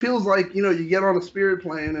feels like, you get on a Spirit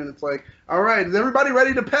plane and it's like, all right, is everybody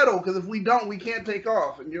ready to pedal? Because if we don't, we can't take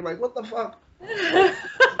off. And you're like, what the fuck? It's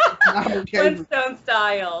not okay. Flintstone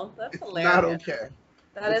style. That's hilarious. Not okay.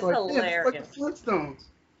 That is hilarious. It's like the Flintstones.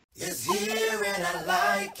 It's here and I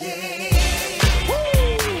like it.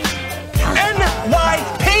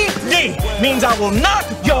 NYPD means I will knock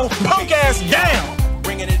your punk ass down.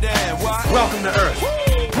 Bringing it down. What? Welcome to Earth.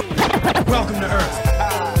 Welcome to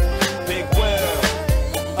Earth. Big Will.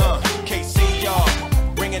 KC, y'all.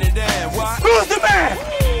 Bringing it down. What? Who's the man?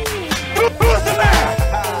 Who's the man?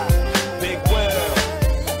 Big Will.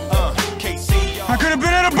 KC, y'all. I could have been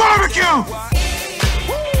at a barbecue.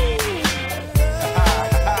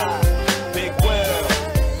 Big Will.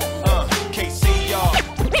 KC, y'all.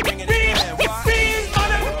 Bringing it down. What? These are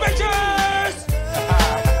the bitches.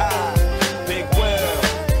 Big Will.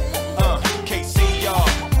 KC,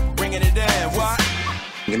 y'all. Bringing it down. What?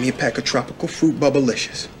 Give me a pack of tropical fruit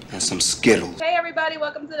bubblicious and some Skittles. Hey everybody,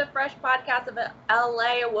 welcome to the Fresh Podcast of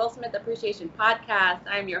LA Will Smith Appreciation Podcast.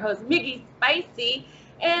 I'm your host, Miggy Spicy.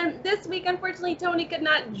 And this week, unfortunately, Tony could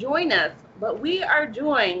not join us, but we are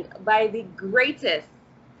joined by the greatest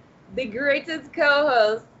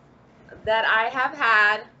co-host that I have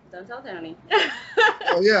had. Don't tell Tony.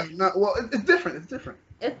 Oh, yeah. It's different. It's different.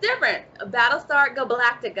 It's different. Battlestar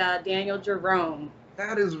Galactica, Daniel Jerome.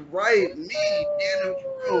 That is right. Me, Daniel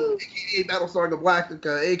Jerome, a.k.a. Battlestar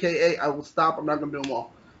Galactica, a.k.a. I will stop. I'm not going to do them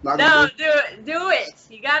all. Do it.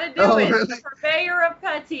 You got to do it. Really? The Purveyor of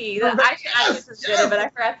Petty. I just did it, but I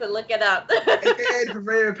forgot to look it up. a.k.a. the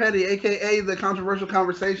Purveyor of Petty, a.k.a. the Controversial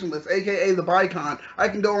Conversationalist, a.k.a. the Bicon. I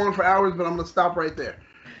can go on for hours, but I'm going to stop right there.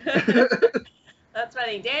 That's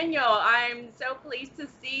funny. Daniel, I'm so pleased to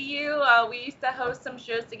see you. We used to host some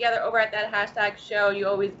shows together over at that hashtag show. You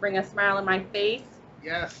always bring a smile on my face.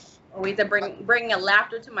 Yes. Always bring a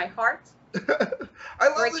laughter to my heart. I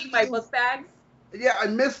love breaking my book bags. Yeah, I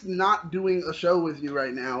miss not doing a show with you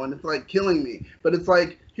right now, and it's like killing me. But it's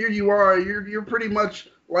like, here you are. You're pretty much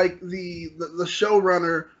like the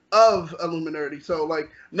showrunner of Illuminati. So like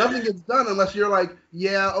nothing gets done unless you're like,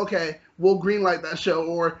 yeah, okay, we'll greenlight that show,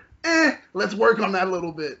 or let's work on that a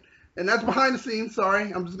little bit. And that's behind the scenes.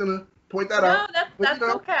 Sorry, I'm just gonna point that out. No, that's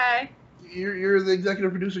okay. You're the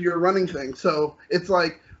executive producer. You're running things, so it's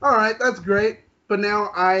like, all right, that's great. But now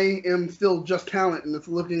I am still just talent, and it's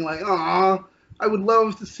looking like, I would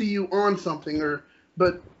love to see you on something,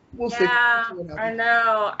 but we'll see. Yeah, I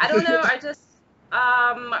know. I don't know. I just,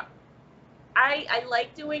 I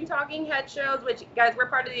like doing talking head shows, which, guys, we're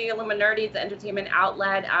part of the Illuminati. It's an entertainment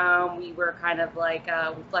outlet. We were kind of like,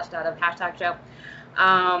 we fleshed out a hashtag show.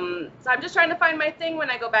 So I'm just trying to find my thing when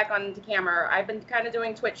I go back onto camera. I've been kind of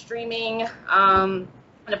doing Twitch streaming, and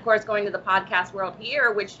of course going to the podcast world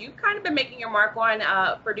here, which you've kind of been making your mark on,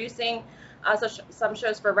 producing some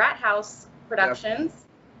shows for Rat House Productions.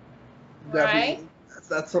 Definitely. Right?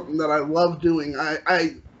 That's something that I love doing.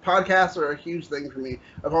 Podcasts are a huge thing for me.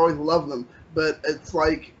 I've always loved them, but it's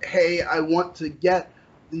like, hey, I want to get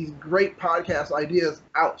these great podcast ideas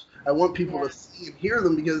out. I want people to see and hear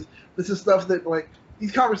them, because this is stuff that, like,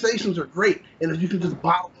 these conversations are great, and if you can just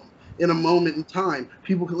bottle them in a moment in time,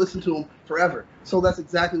 people can listen to them forever. So that's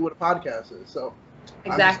exactly what a podcast is. So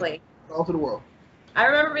exactly. All to the world. I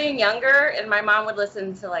remember being younger, and my mom would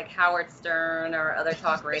listen to like Howard Stern or other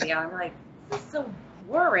talk radio. I'm like, this is so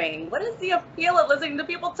boring. What is the appeal of listening to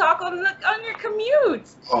people talk on your commute?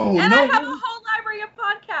 Oh, and no, I have a whole library of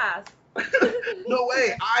podcasts. No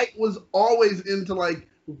way. I was always into like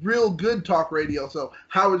real good talk radio, so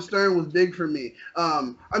Howard Stern was big for me.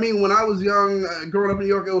 I mean, when I was young, growing up in New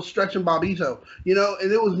York, it was Stretch and Bobbito,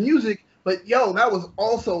 and it was music. But that was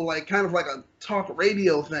also like kind of like a talk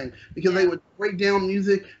radio thing, because they would break down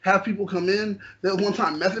music, have people come in. There was one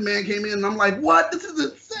time Method Man came in, and I'm like, what? This is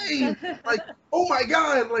insane. Like, oh my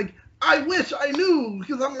God. Like, I wish I knew,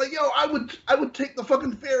 because I'm like, I would take the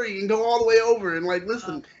fucking ferry and go all the way over and like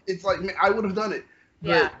listen. It's like, man, I would have done it.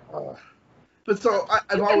 But, but so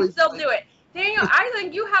I've always still do it. Daniel, I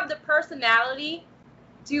think you have the personality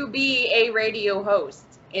to be a radio host.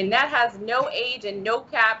 And that has no age and no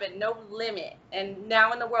cap and no limit. And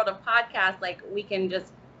now in the world of podcasts, like, we can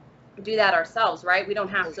just do that ourselves, right? We don't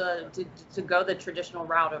have to go the traditional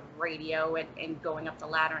route of radio and going up the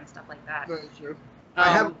ladder and stuff like that. Very true. I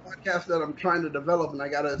have a podcast that I'm trying to develop, and I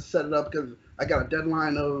got to set it up because I got a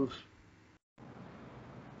deadline of,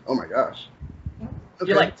 oh my gosh. Okay.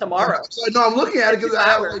 You're like, tomorrow. So, no, I'm looking at it because I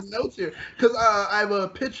have like notes here. Because I have a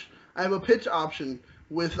pitch option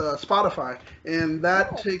with Spotify, and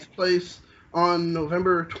that takes place on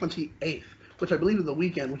November 28th, which I believe is the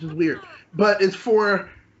weekend, which is weird. But it's for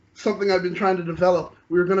something I've been trying to develop.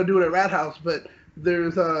 We were going to do it at Rat House, but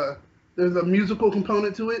there's a musical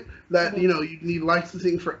component to it that Mhm. you know you need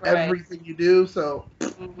licensing for Right. everything you do. So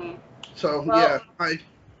Mhm. so Well- yeah,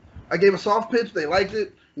 I gave a soft pitch. They liked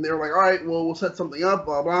it, and they were like, all right, well we'll set something up,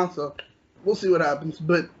 blah blah. So we'll see what happens.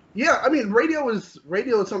 But yeah, I mean, radio is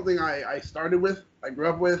something I started with. I grew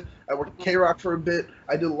up with. I worked at K-Rock for a bit.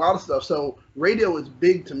 I did a lot of stuff. So radio is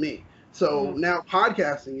big to me. So Mhm. now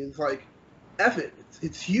podcasting is like, F it.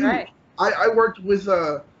 It's huge. Right. I worked with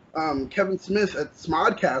Kevin Smith at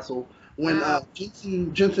Smodcastle when Wow.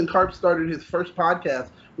 Jensen Karp started his first podcast,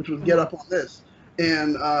 which was Get Up on This.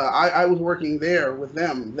 And I was working there with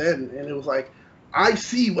them then. And it was like, I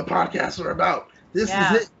see what podcasts are about. This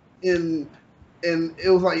Yeah. is it. And it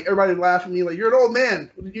was like everybody laughed at me like, you're an old man.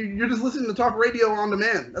 You're just listening to talk radio on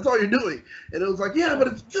demand. That's all you're doing. And it was like, yeah, but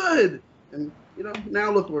it's good. And you know,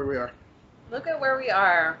 now look where we are. Look at where we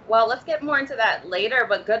are. Well, let's get more into that later,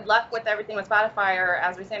 but good luck with everything with Spotify, or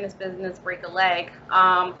as we say in this business, break a leg.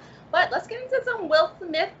 But let's get into some Will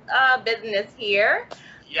Smith business here.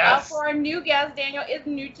 For our new guest, Daniel is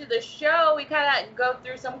new to the show. We kind of go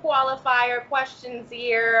through some qualifier questions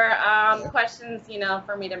here. Questions, you know,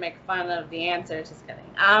 for me to make fun of the answers. Just kidding.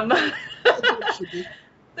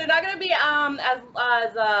 They're not going to be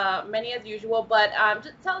as many as usual, but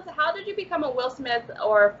just tell us, how did you become a Will Smith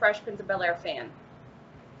or Fresh Prince of Bel-Air fan?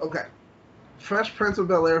 Okay. Fresh Prince of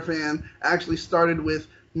Bel-Air fan actually started with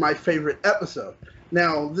my favorite episode.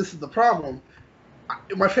 Now, this is the problem.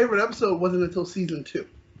 My favorite episode wasn't until season 2.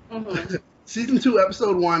 Mm-hmm. Season 2,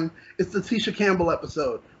 episode 1, it's the Tisha Campbell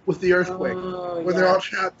episode with the earthquake, where they're all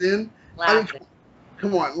trapped in. I mean,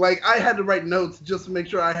 come on. Like, I had to write notes just to make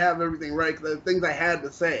sure I have everything right, the things I had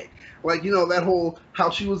to say. Like, you know, that whole, how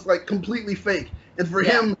she was, like, completely fake. And for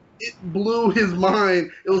him, it blew his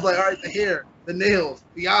mind. It was like, all right, the hair, the nails,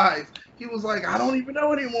 the eyes. He was like, I don't even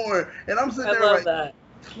know anymore. And I'm sitting there like, that.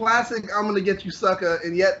 classic I'm Gonna Get You Sucker,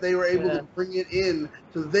 and yet they were able to bring it in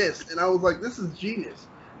to this. And I was like, this is genius.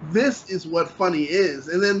 This is what funny is.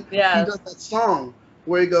 And then he does that song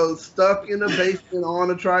where he goes, stuck in a basement on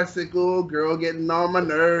a tricycle, girl getting on my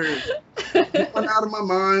nerves. Went out of my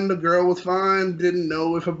mind, the girl was fine, didn't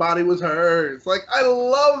know if her body was hers. Like, I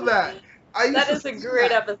love that. That is a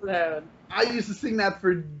great episode. I used to sing that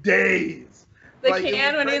for days. The Like, it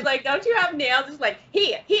can was when he's great. like, don't you have nails? It's like,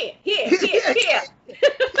 here.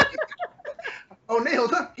 Oh, nails,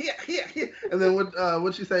 huh? Yeah. And then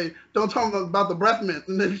what'd she say? Don't tell him about the breath mint.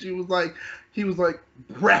 And then he was like,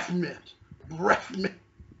 breath mint.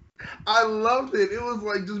 I loved it. It was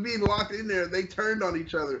like just being locked in there. They turned on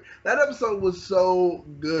each other. That episode was so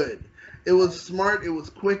good. It was smart. It was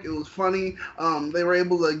quick. It was funny. They were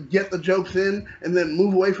able to get the jokes in and then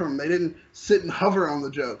move away from them. They didn't sit and hover on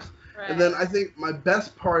the jokes. Right. And then I think my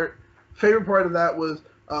favorite part of that was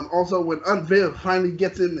also when Aunt Viv finally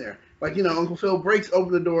gets in there. Like, you know, Uncle Phil breaks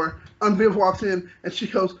open the door. Aunt Viv walks in, and she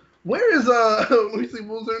goes, where is, let me see,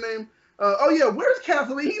 what was her name? Where's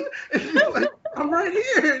Kathleen? And she's like, I'm right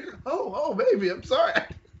here. Oh, baby, I'm sorry.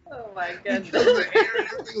 Oh, my Because goodness. the hair and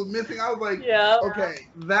everything was missing. I was like, okay,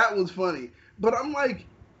 that was funny. But I'm like,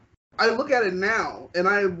 I look at it now, and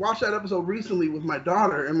I watched that episode recently with my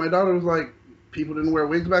daughter, and my daughter was like, people didn't wear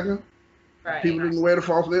wigs back then? Right. People didn't wear the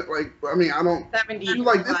false lip. Like, I mean, I don't. 70s. She was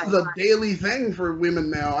like, this is a daily thing for women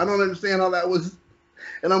now. I don't understand how that was.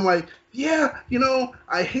 And I'm like, yeah, you know,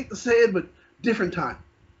 I hate to say it, but different time.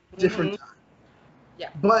 Different time. Yeah.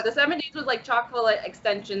 But The 70s was like chock full of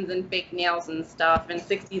extensions and fake nails and stuff, and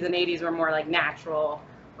 60s and 80s were more like natural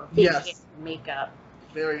or fake hair and makeup.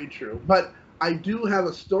 very true. But I do have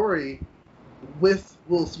a story with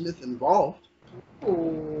Will Smith involved.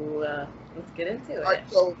 Ooh, let's get into it. Right,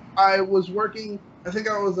 so I was working, I think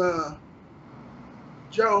I was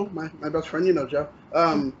Joe, my best friend, you know Joe.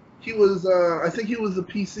 He was I think he was the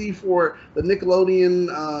PC for the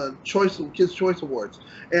Nickelodeon Kids Choice Awards.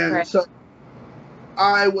 And so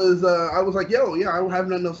I was like, yo, yeah, I don't have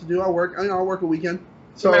nothing else to do. I'll work a weekend.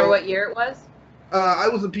 So remember what year it was? I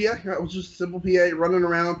was a PA. I was just a simple PA running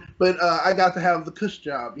around, but I got to have the cush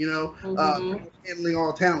job, you know, handling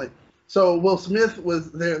all talent. So Will Smith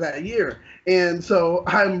was there that year, and so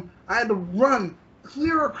I had to run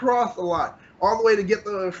clear across a lot, all the way to get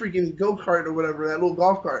the freaking go-kart or whatever, that little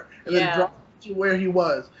golf cart, and then drop to where he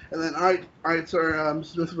was. And then, all right, sir, Mr.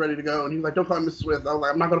 Smith is ready to go. And he was like, don't call me Mr. Smith. I was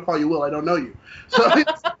like, I'm not going to call you Will. I don't know you. So he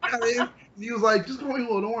was like, just call me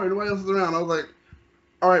Will. Don't worry. Nobody else is around. I was like,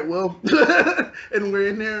 all right, Will. And we're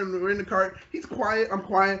in there, and we're in the cart. He's quiet. I'm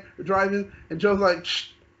quiet. We're driving. And Joe's like, shh.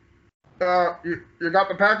 You got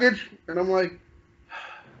the package? And I'm like,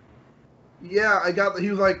 yeah, I got the.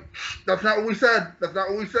 He was like, that's not what we said. That's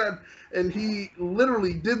not what we said. And he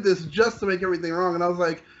literally did this just to make everything wrong. And I was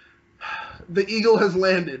like, the eagle has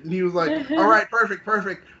landed. And he was like, all right,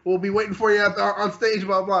 perfect. We'll be waiting for you on stage,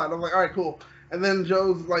 blah, blah. And I'm like, all right, cool. And then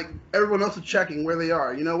Joe's like, everyone else is checking where they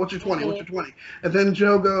are. You know, what's your 20? What's your 20? And then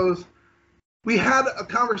Joe goes, we had a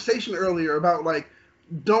conversation earlier about, like,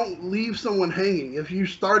 don't leave someone hanging. If you're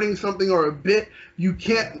starting something or a bit, you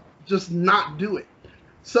can't just not do it.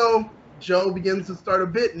 So Joe begins to start a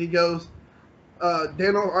bit, and he goes,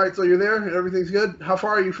 Daniel, all right, so you're there and everything's good? How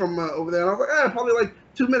far are you from over there? And I was like, probably like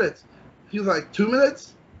 2 minutes. He was like, 2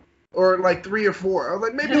 minutes? Or like 3 or 4? I was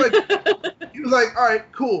like, maybe like, he was like, all right,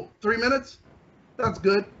 cool, 3 minutes? That's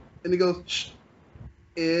good. And he goes, shh.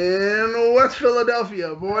 In West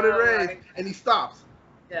Philadelphia, born and raised. Right. And he stops.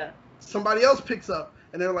 Yeah. Somebody else picks up.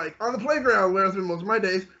 And they're like, on the playground, where I've been most of my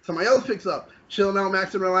days. Somebody else picks up. Chilling out,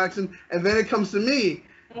 maxing, relaxing. And then it comes to me.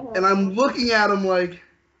 And I'm looking at him like,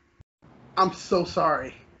 I'm so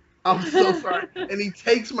sorry. I'm so sorry. And he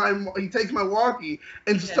takes my walkie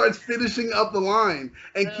and starts finishing up the line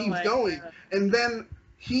and keeps going. God. And then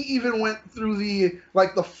he even went through the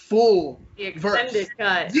full extended verse.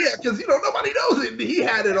 Cut. Yeah, because nobody knows it. He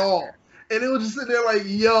had it all. And it was just sitting there like,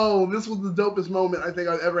 yo, this was the dopest moment I think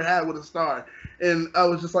I've ever had with a star. And I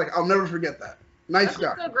was just like, I'll never forget that. Nice guy.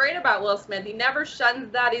 That's what's so great about Will Smith. He never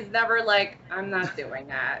shuns that. He's never like, I'm not doing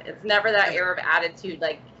that. It's never that air of attitude.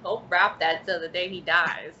 Like, he'll rap that till the day he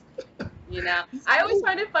dies. You know? I always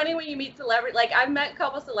find it funny when you meet celebrities. Like, I've met a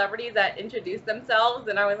couple celebrities that introduce themselves,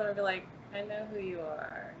 and I always want to be like, I know who you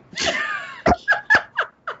are.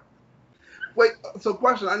 Wait, so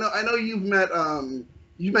question. I know you've met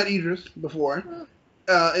Idris before,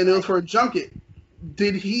 and it was for a junket.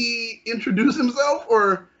 Did he introduce himself,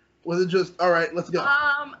 or was it just, all right, let's go?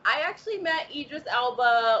 I actually met Idris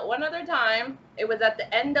Elba one other time. It was at the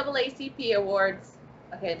NAACP Awards.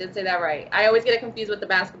 Okay, I did say that right. I always get it confused with the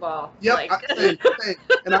basketball. Yep, same.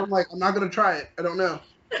 And I'm like, I'm not going to try it. I don't know.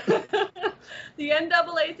 The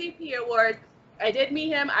NAACP Awards, I did meet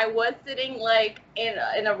him. I was sitting like in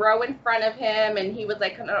a row in front of him, and he was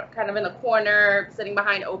like kind of in the corner, sitting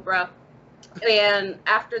behind Oprah. And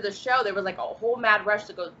after the show, there was like a whole mad rush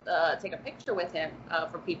to go take a picture with him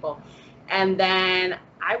for people. And then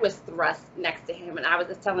I was thrust next to him, and I was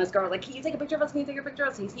just telling this girl, like, can you take a picture of us? Can you take a picture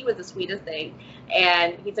of us? He was the sweetest thing.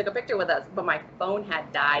 And he took a picture with us, but my phone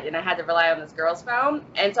had died, and I had to rely on this girl's phone.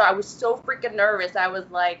 And so I was so freaking nervous. I was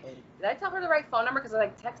like, did I tell her the right phone number? Because I was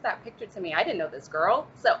like, text that picture to me. I didn't know this girl.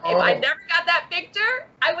 So if I never got that picture,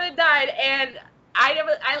 I would have died. And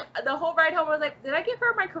the whole ride home, I was like, did I give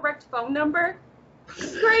her my correct phone number?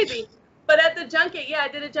 It's crazy. But at the junket, I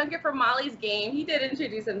did a junket for Molly's Game. He did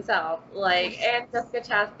introduce himself, and Jessica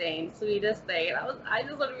Chastain, sweetest thing. And I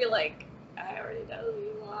just want to be like, I already know who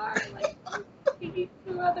you are. Like, 2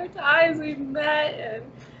 other times we've met, and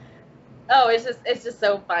it's just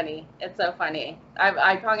so funny. It's so funny.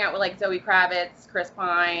 I've hung out with like Zoe Kravitz, Chris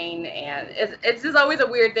Pine, and it's just always a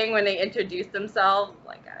weird thing when they introduce themselves.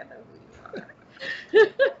 Like, I know who you are.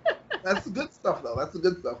 That's the good stuff, though. That's the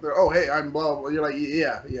good stuff. They're, oh, hey, I'm blah, blah. You're like,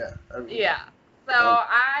 yeah. Yeah. So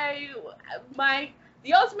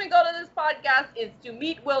the ultimate goal of this podcast is to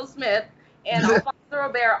meet Will Smith and Alfonso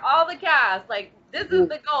Ribeiro, all the cast. Like, this is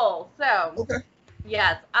the goal. So, okay.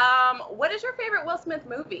 Yes. What is your favorite Will Smith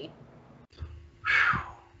movie?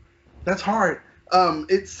 That's hard.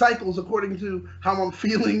 It cycles according to how I'm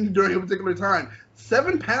feeling during a particular time.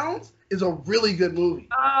 7 Pounds is a really good movie.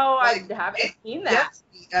 Oh, like, I haven't seen that.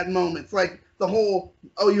 At moments, like the whole.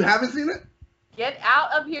 Oh, you haven't seen it? Get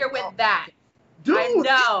out of here with that. Dude,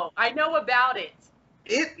 I know about it.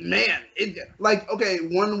 Okay,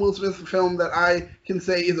 one Will Smith film that I can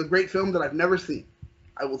say is a great film that I've never seen.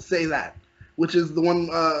 I will say that, which is the one.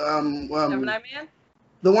 Gemini Man.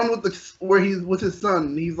 The one where he's with his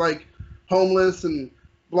son. He's like homeless and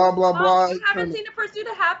blah blah blah. You haven't seen The Pursuit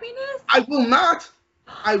of Happiness? I will not.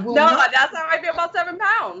 No, that's how I feel about 7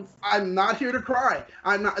 Pounds. I'm not here to cry.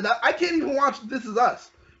 I can't even watch This Is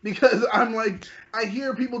Us because I'm like, I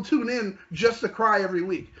hear people tune in just to cry every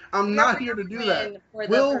week. I'm not here to do that. For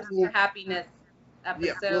the Pursuit of Happiness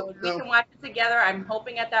episode, we can watch it together. I'm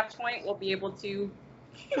hoping at that point we'll be able to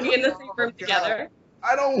be in the same room together.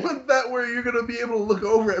 I don't want that where you're gonna be able to look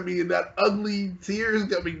over at me and that ugly tears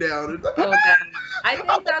coming down. I think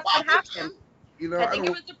that's what happened. I think it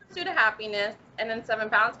was The Pursuit of Happiness, and then 7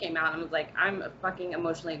 Pounds came out, and I was like, I'm fucking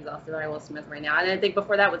emotionally exhausted by Will Smith right now. And I think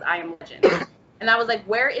before that was I Am Legend. And I was like,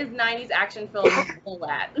 where is 90s action films still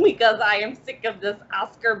at? Because I am sick of this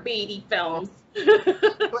Oscar Beatty films.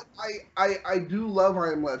 But I do love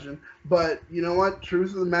I Am Legend, but you know what?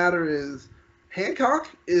 Truth of the matter is, Hancock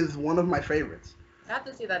is one of my favorites. I have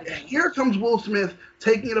to see that again. Here comes Will Smith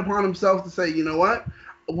taking it upon himself to say, you know what?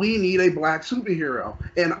 We need a black superhero.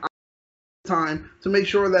 And time to make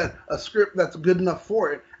sure that a script that's good enough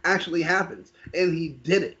for it actually happens. And he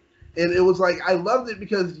did it. And it was like, I loved it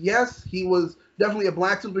because, yes, he was definitely a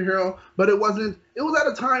black superhero, but it was at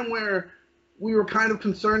a time where we were kind of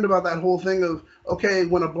concerned about that whole thing of, okay,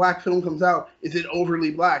 when a black film comes out, is it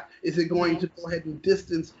overly black? Is it going to go ahead and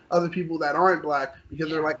distance other people that aren't black because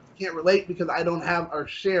they're like, I can't relate because I don't have or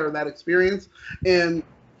share that experience? And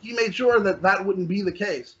he made sure that that wouldn't be the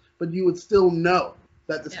case, but you would still know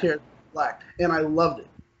that this character is black, and I loved it.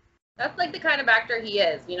 That's like the kind of actor he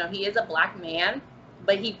is. You know, he is a black man,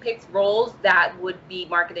 but he picks roles that would be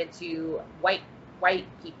marketed to white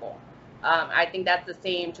people. I think that's the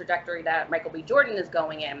same trajectory that Michael B. Jordan is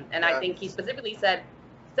going in, and I think he specifically said,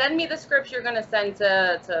 "Send me the scripts you're going to send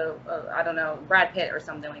to I don't know, Brad Pitt or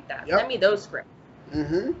something like that. Send me those scripts."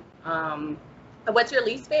 What's your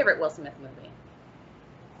least favorite Will Smith movie?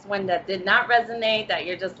 It's one that did not resonate, that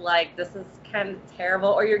you're just like, this is kind of terrible,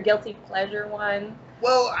 or your guilty pleasure one?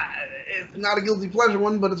 Well, it's not a guilty pleasure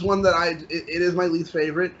one, but it's one that it is my least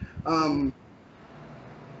favorite.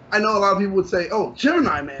 I know a lot of people would say, "Oh,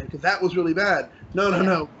 Gemini Man," because that was really bad.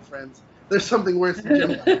 No, friends. There's something worse than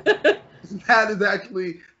Gemini. That is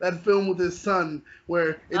actually that film with his son,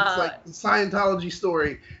 where it's like the Scientology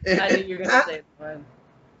story. And I knew you were going to say that one.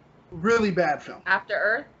 Really bad film. After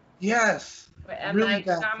Earth? Yes. With M. Really Night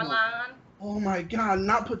bad Shyamalan? film. Oh my God,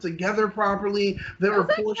 not put together properly. Does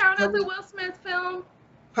that count as a Will Smith film?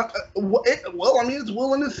 Well, I mean, it's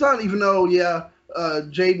Will and his son, even though,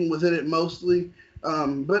 Jaden was in it mostly.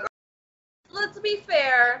 But let's be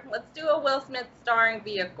fair. Let's do a Will Smith starring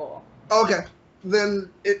vehicle. Okay, then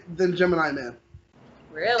Gemini Man.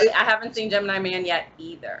 Really? I haven't seen Gemini Man yet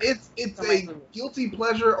either. It's a guilty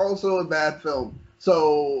pleasure, also a bad film.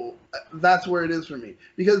 So that's where it is for me,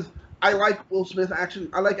 because I like Will Smith action.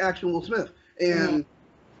 I like action Will Smith, and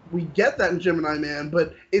we get that in Gemini Man.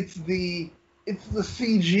 But it's the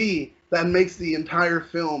CG that makes the entire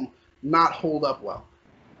film not hold up well.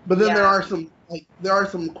 But then there are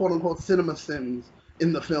some quote unquote cinema sins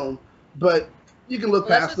in the film, but you can look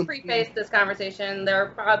past them. Let's just preface this conversation. There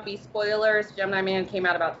will probably be spoilers. Gemini Man came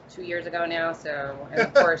out about 2 years ago now, so and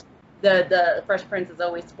of course the Fresh Prince is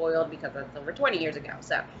always spoiled because that's over 20 years ago.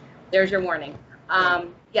 So there's your warning.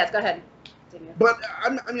 Yes, go ahead. Continue. But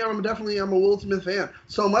I'm a Will Smith fan,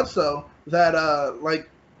 so much so that like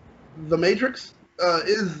The Matrix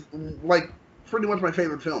is like pretty much my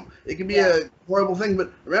favorite film. It can be a horrible thing,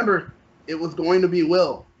 but remember, it was going to be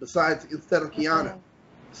Will instead of Keanu.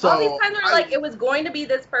 So all these times are like, it was going to be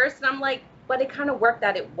this person. I'm like, but it kind of worked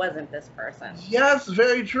that it wasn't this person. Yes,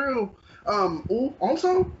 very true.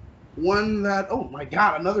 Also, one that, oh my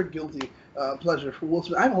God, another guilty pleasure for Will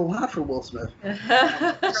Smith. I have a lot for Will Smith.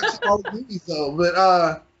 All the movies though,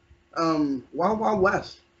 but Wild Wild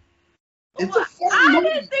West. It's a fun movie.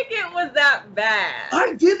 I didn't think it was that bad.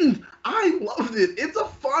 I didn't. I loved it. It's a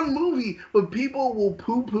fun movie, but people will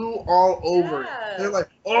poo-poo all over it. They're like,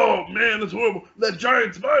 "Oh man, it's horrible. That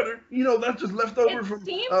giant spider, that's just left over from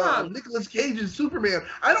Nicolas Cage's Superman."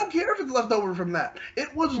 I don't care if it's left over from that.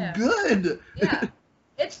 It was good. Yeah,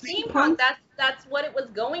 it's steampunk. That's what it was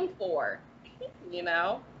going for.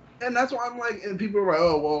 And that's why I'm like, and people are like,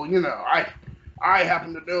 "Oh well, I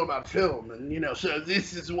happen to know about film, and so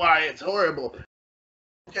this is why it's horrible."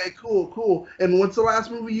 Okay, cool. And what's the last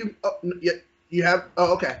movie you have?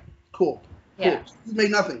 Oh, okay, cool. You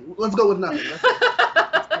made nothing. Let's go with nothing.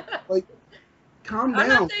 Like, calm down. I'm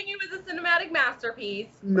not saying it was a cinematic masterpiece.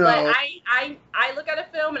 No. But I look at a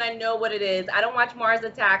film and I know what it is. I don't watch Mars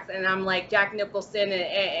Attacks and I'm like Jack Nicholson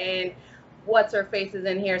and what's her face is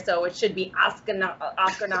in here, so it should be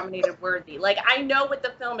Oscar nominated worthy. Like, I know what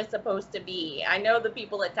the film is supposed to be. I know the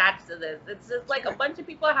people attached to this. It's just like a bunch of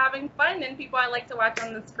people having fun and people I like to watch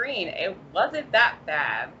on the screen. It wasn't that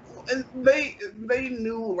bad. And they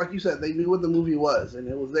knew, like you said, they knew what the movie was, and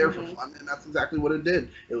it was there for fun, and that's exactly what it did.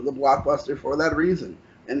 It was a blockbuster for that reason.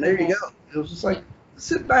 And there you go. It was just like,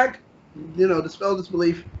 sit back, dispel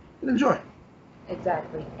disbelief, and enjoy.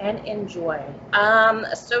 Exactly, and enjoy.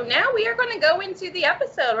 So now we are going to go into the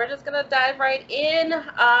episode. We're just going to dive right in.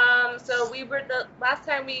 So the last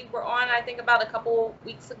time we were on, I think about a couple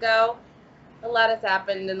weeks ago. A lot has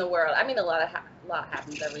happened in the world. I mean, a lot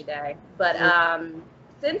happens every day. But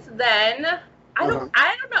since then, I don't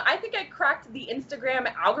know. I think I cracked the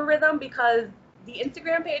Instagram algorithm because the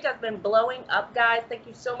Instagram page has been blowing up, guys. Thank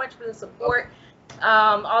you so much for the support.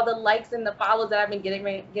 All the likes and the follows that I've been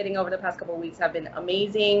getting over the past couple of weeks have been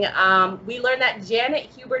amazing. We learned that Janet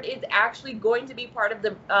Hubert is actually going to be part of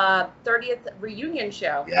the 30th reunion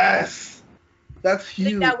show. Yes, that's huge. I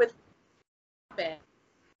think that was.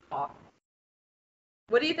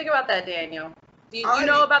 What do you think about that, Daniel? Do you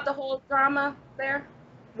know about the whole drama there?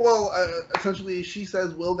 Well, essentially, she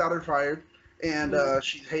says Will got her fired, and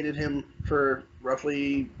she's hated him for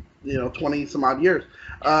roughly, 20 some odd years.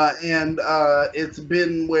 And it's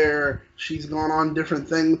been where she's gone on different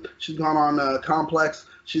things. She's gone on Complex.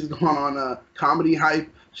 She's gone on Comedy Hype.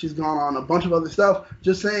 She's gone on a bunch of other stuff,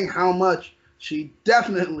 just saying how much she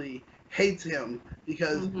definitely hates him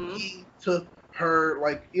because he took her,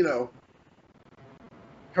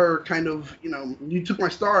 her kind of, you took my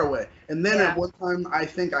star away. And then at one time, I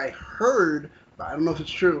think I heard, but I don't know if it's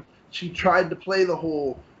true, she tried to play the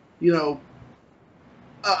whole,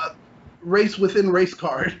 race within race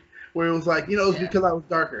card, where it was like, it was because I was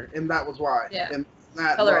darker, and that was why. Yeah. And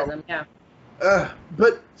that, colorism,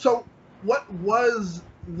 But, so, what was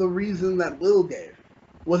the reason that Will gave?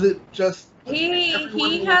 Was it just he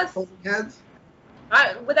has heads?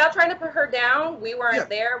 Without trying to put her down, we weren't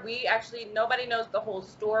there. Nobody knows the whole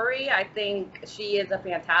story. I think she is a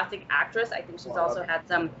fantastic actress. I think she's also had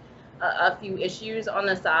a few issues on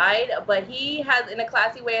the side, but he has, in a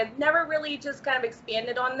classy way, has never really just kind of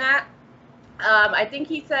expanded on that. I think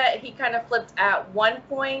he said he kind of flipped at one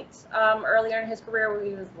point earlier in his career where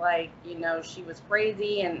he was like, she was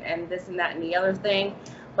crazy and this and that and the other thing.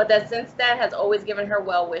 But that since then has always given her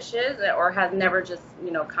well wishes or has never just,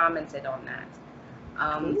 commented on that.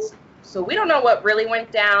 So we don't know what really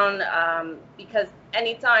went down because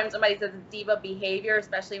anytime somebody says diva behavior,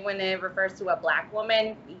 especially when it refers to a black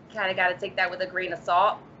woman, you kind of got to take that with a grain of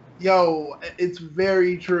salt. Yo, it's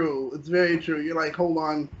very true. It's very true. You're like, hold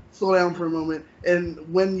on, slow down for a moment. And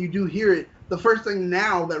when you do hear it, the first thing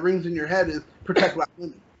now that rings in your head is protect black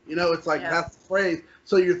women. It's like that's the phrase.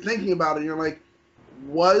 So you're thinking about it and you're like,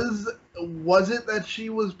 was it that she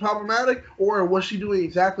was problematic, or was she doing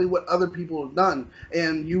exactly what other people have done?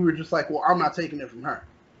 And you were just like, well, I'm not taking it from her.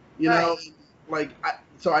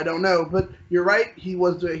 So I don't know. But you're right. He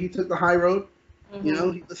took the high road. He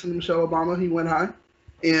listened to Michelle Obama. He went high.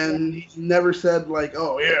 And he's never said like,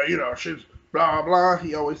 oh yeah, she's blah blah.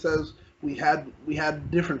 He always says we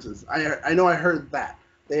had differences. I know I heard that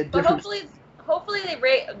they had differences. But hopefully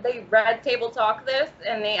they red table talk this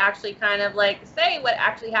and they actually kind of like say what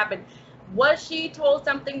actually happened. Was she told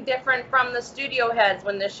something different from the studio heads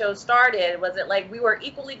when the show started? Was it like we were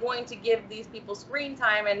equally going to give these people screen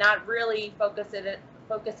time and not really focus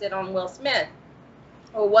it on Will Smith?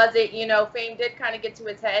 Or was it, fame did kind of get to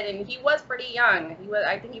his head, and he was pretty young.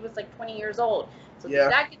 I think he was like 20 years old. So did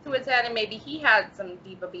that get to his head, and maybe he had some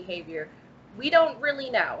diva behavior? We don't really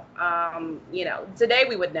know. Today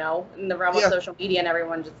we would know in the realm of social media and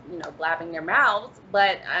everyone just, blabbing their mouths.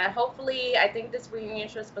 But hopefully, I think this reunion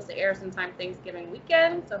show is supposed to air sometime Thanksgiving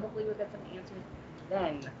weekend. So hopefully we'll get some answers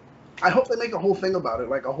then. I hope they make a whole thing about it,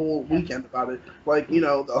 like a whole weekend about it. Like,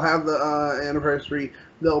 they'll have the anniversary.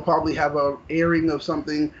 They'll probably have a airing of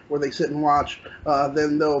something where they sit and watch.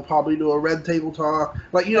 Then they'll probably do a red table talk.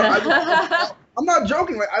 Like, I'm not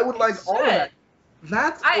joking. Like, I would like all of that.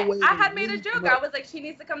 That's the way I had made a joke. I was like, she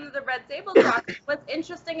needs to come to the red table talk. What's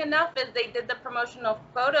interesting enough is they did the promotional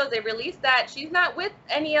photos. They released that. She's not with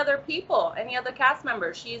any other people, any other cast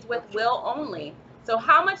members. She's with Will only. So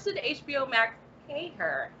how much did HBO Max pay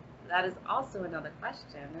her? That is also another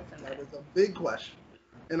question, isn't it? That is a big question.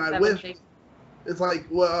 And I wish, it's like,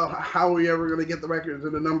 well, how are we ever going to get the records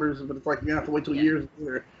and the numbers? But it's like, you're going to have to wait till years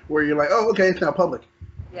later where you're like, oh, okay, it's now public.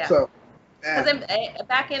 Yeah. So. Because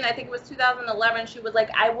back in, I think it was 2011, she was like,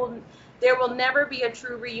 there will never be a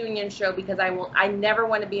true reunion show because I never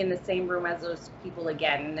want to be in the same room as those people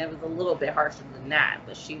again. And it was a little bit harsher than that,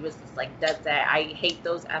 but she was just like, that's that. I hate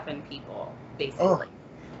those effing people, basically.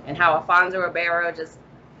 And how Alfonso Ribeiro just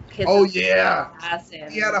kisses he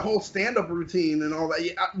had a whole stand-up routine and all that.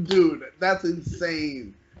 Yeah, dude, that's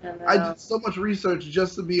insane. I did so much research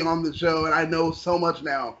just to be on the show, and I know so much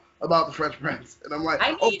now about the Fresh Prince, and I'm like,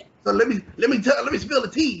 so let me spill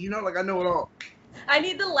the tea, like I know it all. I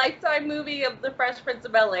need the Lifetime movie of the Fresh Prince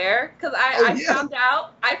of Bel-Air because I found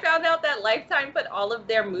out that Lifetime put all of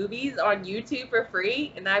their movies on YouTube for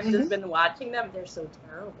free, and I've just been watching them. They're so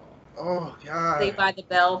terrible. Oh God. Saved by the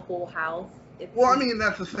Bell, Full House. Well, I mean,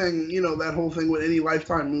 that's the thing, that whole thing with any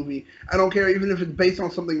Lifetime movie. I don't care, even if it's based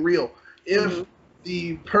on something real. If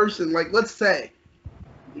the person, like, let's say,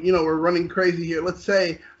 we're running crazy here. Let's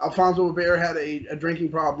say Alfonso Ribeiro had a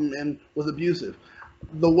drinking problem and was abusive.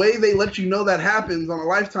 The way they let you know that happens on a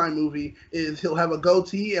Lifetime movie is he'll have a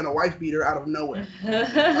goatee and a wife beater out of nowhere.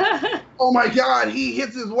 Oh my God, he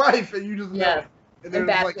hits his wife, and you just know. Yes. And they're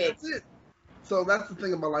just like, that's it. So that's the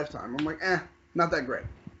thing about Lifetime. I'm like, not that great.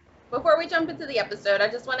 Before we jump into the episode, I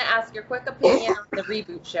just want to ask your quick opinion on the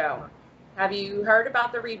reboot show. Have you heard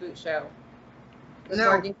about the reboot show? with No.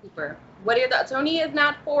 Bargain Cooper. What are your thoughts? Tony is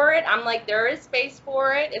not for it. I'm like, there is space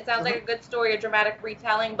for it. It sounds like a good story, a dramatic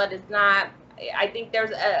retelling, but it's not. I think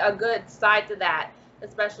there's a good side to that,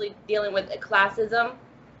 especially dealing with classism,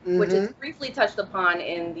 which is briefly touched upon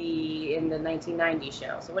in the 1990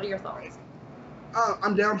 show. So what are your thoughts?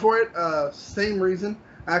 I'm down for it. Same reason.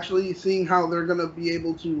 Actually, seeing how they're going to be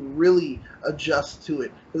able to really adjust to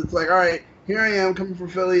it. 'Cause it's like, all right, here I am coming from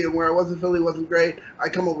Philly, and where I was in Philly wasn't great. I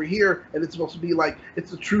come over here, and it's supposed to be like,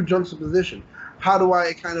 it's a true juxtaposition. How do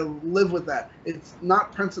I kind of live with that? It's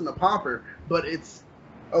not Prince and the Pauper, but it's,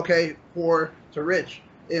 okay, poor to rich.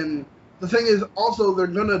 And the thing is, also, they're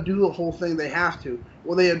going to do the whole thing they have to.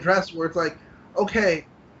 Well, they address where it's like, okay,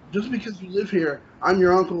 just because you live here, I'm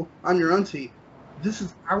your uncle, I'm your auntie, this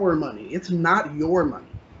is our money. It's not your money.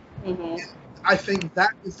 I think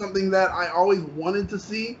that is something that I always wanted to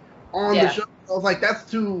see on the show. I was like, that's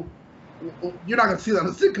too, you're not going to see that on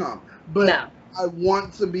a sitcom. But No. I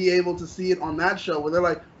want to be able to see it on that show where they're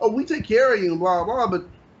like, oh, we take care of you and blah, blah, blah, but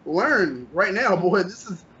learn right now, boy, this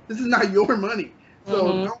is not your money.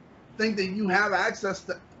 So don't think that you have access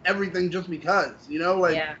to everything just because, you know?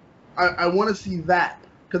 Like, I want to see that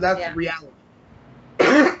because that's reality.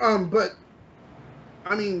 But,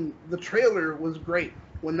 I mean, the trailer was great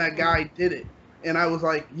when that guy did it. And I was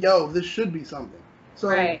like, yo, this should be something.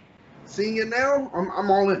 So seeing it now, I'm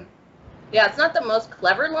all in. Yeah, it's not the most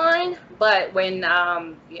clever line, but when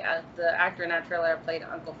the actor in that trailer played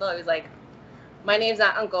Uncle Phil, he was like, my name's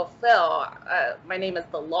not Uncle Phil, my name is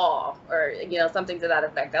the Law, or, you know, something to that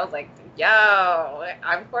effect. I was like, yo,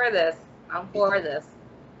 I'm for this.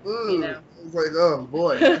 Ooh, You know. I was like, oh,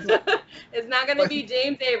 boy. It's not going to be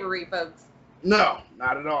James Avery, folks. No,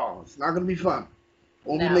 not at all. It's not going to be fun.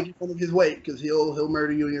 Won't be making fun of his weight because he'll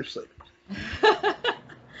murder you in your sleep.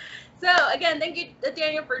 So, again, thank you,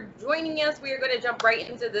 Daniel, for joining us. We are going to jump right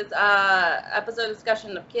into this episode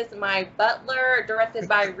discussion of Kiss My Butler, directed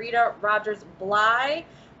by Rita Rogers Bly.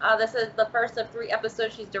 This is the first of 3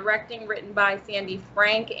 episodes she's directing, written by Sandy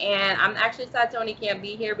Frank. And I'm actually sad Tony can't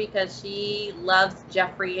be here because she loves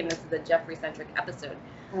Jeffrey, and this is a Jeffrey-centric episode.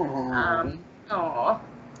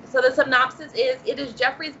 So the synopsis is, it is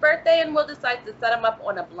Jeffrey's birthday, and Will decides to set him up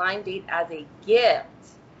on a blind date as a gift.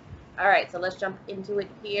 All right, so let's jump into it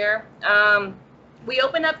here. We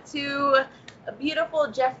open up to a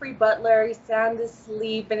beautiful Jeffrey Butler. He's sound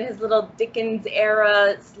asleep in his little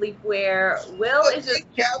Dickens-era sleepwear. Will is just...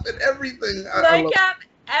 Nightcap and everything. Nightcap,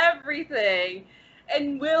 everything.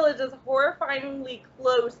 And Will is just horrifyingly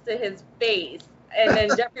close to his face. And then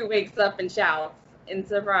Jeffrey wakes up and shouts in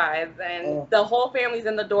surprise. And the whole family's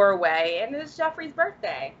in the doorway. And it's Jeffrey's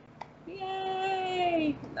birthday.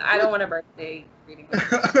 Yay! I don't want a birthday reading.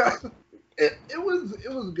 It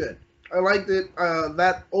was good. I liked it.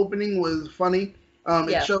 That opening was funny.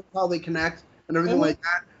 It showed how they connect and everything like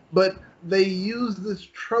that. But they use this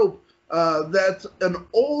trope that's an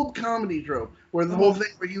old comedy trope where the whole thing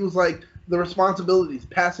where he was like the responsibilities,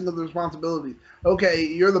 passing of the responsibilities. Okay,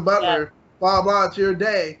 you're the butler. Blah blah. It's your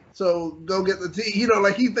day. So go get the tea. You know,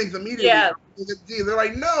 like he thinks immediately. Go get the tea. They're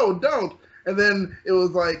like, no, don't. And then it was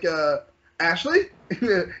like Ashley,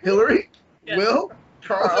 Hillary, Will,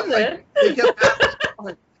 Charlton. Like they kept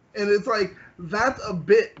asking. And it's like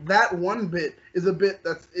that one bit is a bit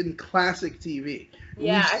that's in classic TV.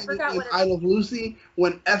 Yeah, I forgot what I Love Lucy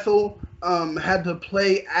when Ethel had to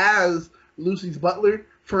play as Lucy's butler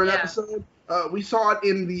for an episode. We saw it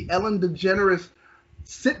in the Ellen DeGeneres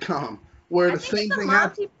sitcom where the same thing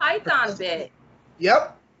happened. Monty Python bit.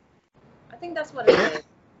 Yep. I think that's what it is.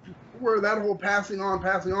 Where that whole passing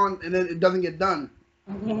on, and then it doesn't get done.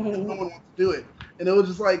 No one wants to do it. And it was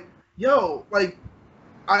just like, yo, like,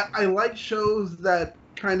 I like shows that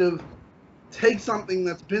kind of take something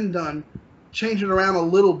that's been done, change it around a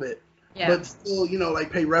little bit, but still, you know, like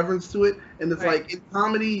pay reverence to it. And it's like, in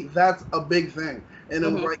comedy, that's a big thing. And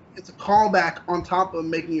it was like, it's a callback on top of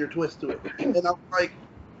making your twist to it. And I'm like,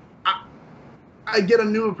 I get a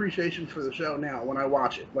new appreciation for the show now when I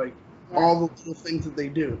watch it. Like, all the little things that they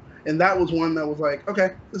do. And that was one that was like,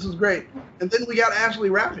 okay, this is great. And then we got Ashley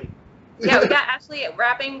rapping. Yeah, we got Ashley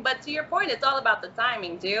rapping, but to your point, it's all about the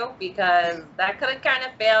timing, too, because that could have kind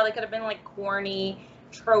of failed. It could have been, like, corny,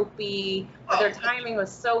 tropey, but their timing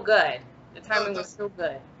was so good. The timing was so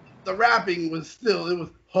good. The rapping was still, it was,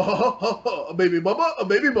 ha, ha, ha, ha, a baby bubba, a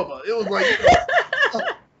baby bubba. It was like,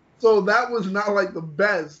 so that was not, like, the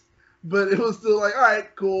best, but it was still like, all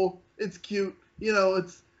right, cool, it's cute. You know,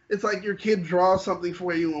 it's like your kid draws something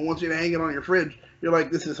for you and wants you to hang it on your fridge. You're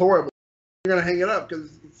like, this is horrible. You're going to hang it up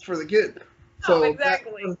because it's for the kid. So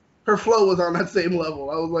exactly. Her flow was on that same level.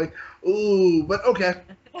 I was like, ooh, but okay.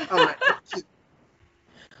 All right.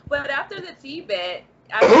 But after the tea bit,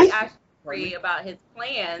 after he asked Jeffrey about his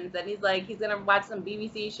plans, and he's like, he's gonna watch some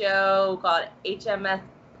BBC show called HMS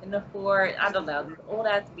Pinafore. I don't know, old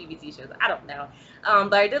ass BBC shows. I don't know.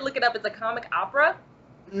 But I did look it up. It's a comic opera.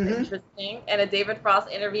 Interesting. And a David Frost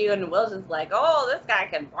interview, and Will's just like, oh, this guy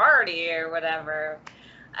can party or whatever.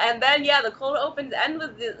 And then yeah, the cold opens ends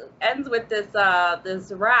with this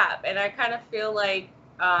this rap, and I kind of feel like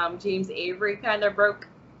James Avery kind of broke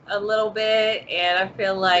a little bit, and I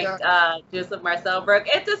feel like Joseph Marcel broke.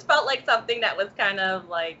 It just felt like something that was kind of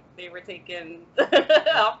like they were taken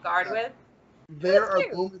off guard with. There are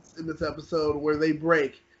moments in this episode where they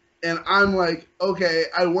break, and I'm like, okay,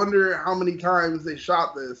 I wonder how many times they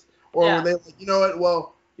shot this, or were they like, you know what,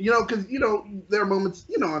 well, you know, because, you know, there are moments,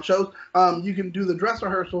 you know, on shows, you can do the dress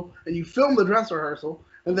rehearsal, and you film the dress rehearsal,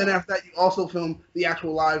 and then after that, you also film the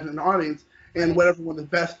actual live in the audience, and whatever one is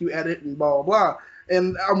best, you edit, and blah, blah, blah.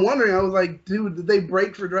 And I'm wondering, I was like, dude, did they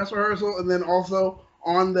break for dress rehearsal, and then also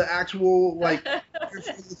on the actual, like,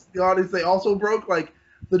 the audience, they also broke? Like,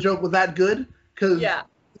 the joke was that good? Because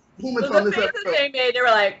moments on this faces episode, they made, they were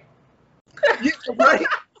like, yeah, right?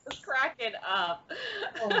 cracking up.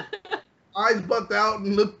 Eyes bucked out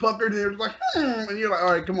and lip puckered, and they're like, and you're like,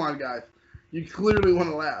 all right, come on, guys. You clearly want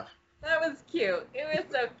to laugh. That was cute. It was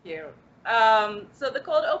so cute. So the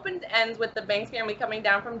cold open ends with the Banks family coming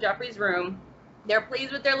down from Jeffrey's room. They're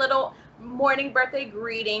pleased with their little morning birthday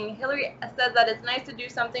greeting. Hillary says that it's nice to do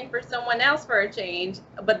something for someone else for a change,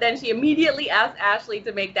 but then she immediately asks Ashley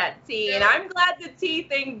to make that tea, and I'm glad the tea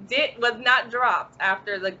thing was not dropped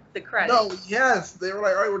after the credits. No, yes. They were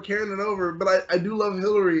like, all right, we're carrying it over. But I do love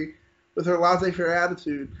Hillary with her laissez-faire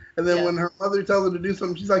attitude. And then when her mother tells her to do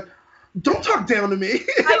something, she's like, don't talk down to me.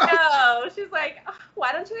 I know. She's like, oh,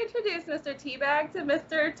 why don't you introduce Mr. Teabag to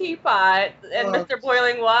Mr. Teapot and Mr.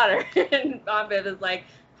 Boiling Water? And Aunt Viv is like,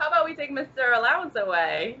 how about we take Mr. Allowance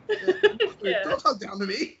away? Don't talk down to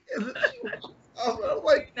me. I was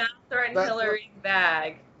like, now throw in Hillary's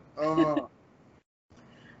bag. So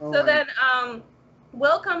then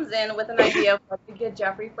Will comes in with an idea of what to get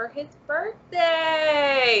Jeffrey for his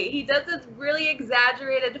birthday. He does this really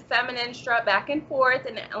exaggerated feminine strut back and forth,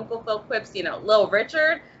 and Uncle Phil quips, you know, Little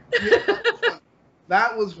Richard.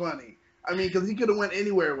 That was funny. I mean, because he could have went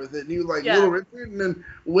anywhere with it. And he was like, Little Richard, and then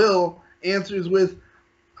Will answers with,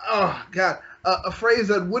 oh, God, a phrase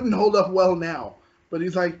that wouldn't hold up well now. But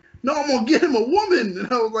he's like, no, I'm going to get him a woman. And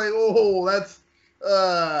I was like, oh, that's,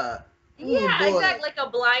 yeah, exactly, like a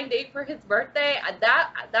blind date for his birthday.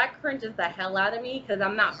 That cringes the hell out of me because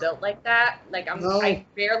I'm not built like that. Like I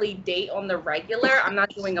barely date on the regular. I'm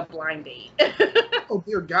not doing a blind date. Oh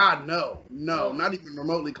dear God, no, not even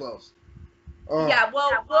remotely close. Yeah,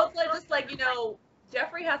 well, Will's just like, you know,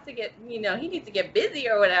 Jeffrey has to get, you know, he needs to get busy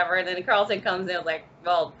or whatever. And then Carlton comes in and is like,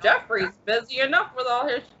 well, Jeffrey's busy enough with all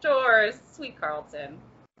his chores. Sweet Carlton.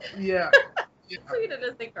 Yeah. Sweet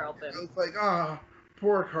innocent Carlton. It's like,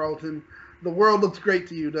 poor Carlton. The world looks great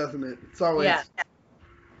to you, doesn't it? It's always,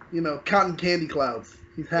 you know, cotton candy clouds.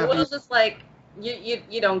 He's happy. Will's just like,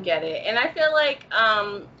 you don't get it. And I feel like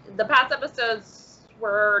the past episodes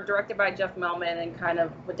were directed by Jeff Melman and kind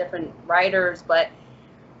of with different writers, but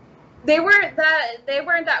they weren't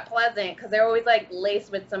that pleasant because they're always like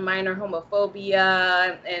laced with some minor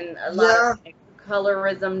homophobia and a lot of like,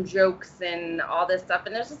 colorism jokes and all this stuff,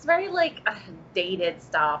 and there's just very like dated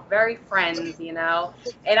stuff, very Friends, you know.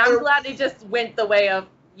 And I'm glad they just went the way of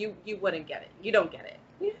you wouldn't get it, you don't get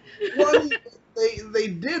it. Well, they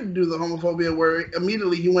did do the homophobia where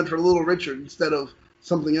immediately he went for Little Richard instead of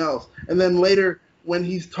something else, and then later when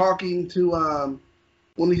he's talking to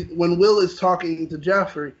when Will is talking to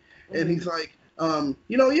Jeffrey, and he's like, woman,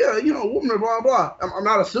 blah, blah. I'm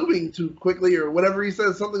not assuming too quickly or whatever he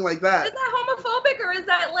says, something like that. Is that homophobic or is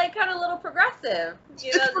that like kind of a little progressive?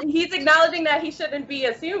 You know, he's acknowledging that he shouldn't be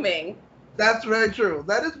assuming. That's very true.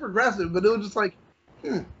 That is progressive, but it was just like,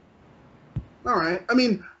 all right. I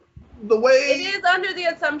mean, the way... It is under the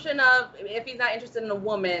assumption of if he's not interested in a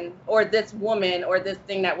woman or this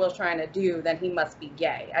thing that Will's trying to do, then he must be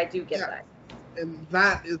gay. I do get that. And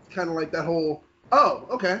that is kind of like that whole... Oh,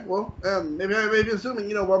 okay. Well, maybe assuming,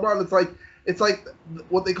 you know, blah, blah. And it's like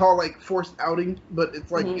what they call like forced outing, but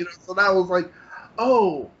it's like, you know, so that was like,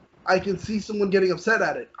 oh, I can see someone getting upset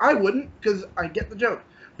at it. I wouldn't, because I get the joke.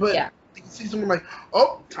 But I can see someone like,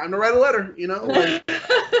 oh, time to write a letter, you know? Like,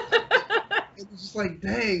 it's just like,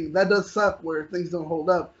 dang, that does suck where things don't hold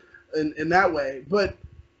up in that way. But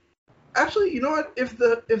actually, you know what? If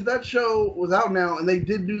that show was out now and they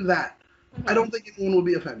did do that, I don't think anyone would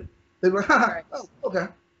be offended. They were, oh, okay,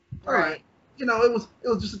 all right. You know, it was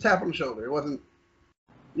just a tap on the shoulder. It wasn't,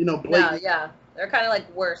 you know, blatant. Yeah. They're kind of like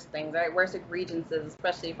worse things, right? Worse egregiances,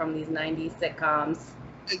 especially from these 90s sitcoms.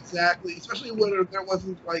 Exactly, especially when there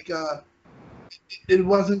wasn't like it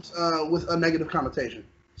wasn't with a negative connotation.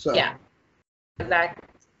 So Yeah, exactly.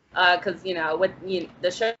 Because with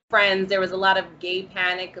the show Friends, there was a lot of gay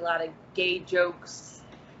panic, a lot of gay jokes,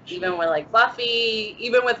 even with like Buffy,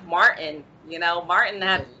 even with Martin. Martin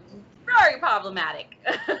had very problematic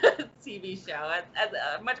TV show, as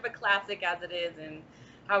much of a classic as it is, and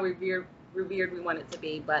how revered we want it to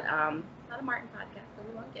be. But not a Martin podcast, so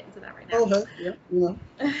we won't get into that right now. Okay,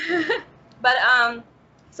 yeah. But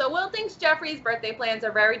so Will thinks Jeffrey's birthday plans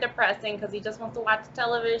are very depressing because he just wants to watch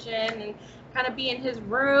television and kind of be in his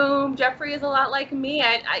room. Jeffrey is a lot like me.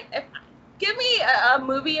 Give me a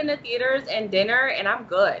movie in the theaters and dinner, and I'm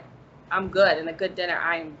good. And a good dinner,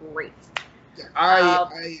 I am great. I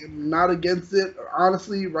am not against it.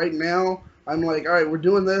 Honestly, right now, I'm like, all right, we're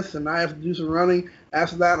doing this, and I have to do some running.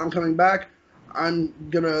 After that, I'm coming back. I'm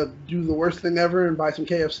going to do the worst thing ever and buy some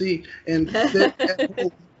KFC and sit at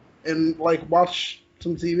home and, like, watch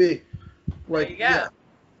some TV. Like, there you go. Yeah.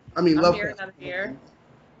 I mean, I'm love here, that. I'm here.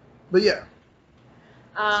 But, yeah.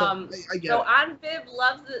 I get So it. Aunt Viv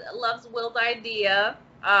loves Will's idea,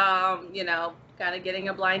 kind of getting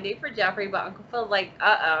a blind date for Jeffrey, but Uncle Phil's like,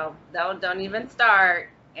 don't even start.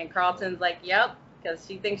 And Carlton's like, yep, because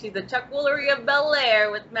she thinks she's the Chuck Woolery of Bel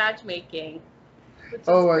Air with matchmaking. Which is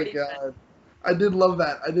Oh my pretty god. good. I did love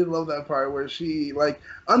that. I did love that part where she, like,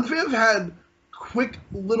 Aunt Viv had quick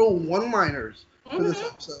little one-liners for this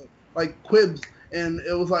episode, like quibs, and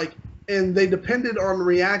it was like, and they depended on the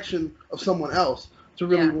reaction of someone else to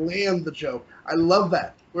really land the joke. I love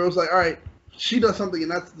that, where it was like, all right, she does something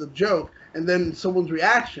and that's the joke, and then someone's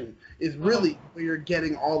reaction is really where you're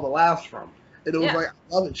getting all the laughs from. And it was like,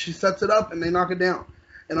 I love it. She sets it up and they knock it down.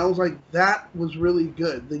 And I was like, that was really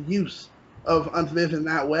good. The use of Aunt Viv in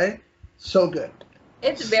that way, so good.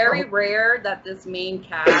 It's very rare that this main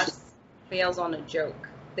cast fails on a joke.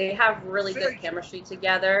 They have really good chemistry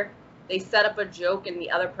together. They set up a joke in the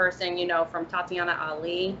other person, from Tatiana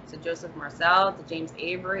Ali to Joseph Marcel to James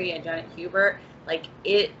Avery and Janet Hubert. Like,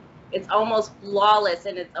 it's almost flawless,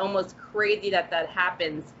 and it's almost crazy that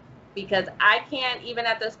happens, because I can't even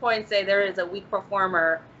at this point say there is a weak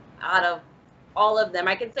performer out of all of them.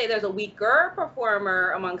 I can say there's a weaker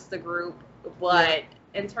performer amongst the group, but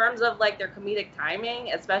in terms of like their comedic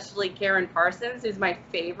timing, especially Karen Parsons, who's my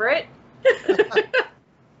favorite.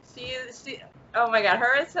 she oh my god,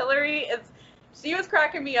 her as Hillary she was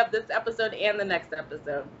cracking me up this episode and the next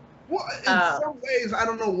episode. Well, in some ways, I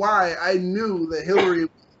don't know why I knew that Hillary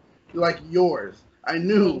was like yours. I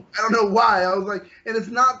knew. I don't know why. I was like, and it's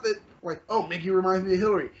not that like, oh, Mickey reminds me of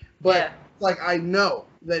Hillary, but like I know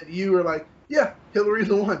that you were like, yeah, Hillary's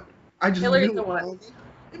the one. I just Hillary's knew the one.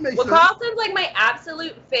 It makes Well, sense. Carlton's like my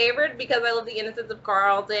absolute favorite because I love the innocence of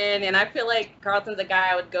Carlton, and I feel like Carlton's a guy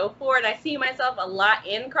I would go for, and I see myself a lot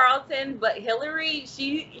in Carlton. But Hillary,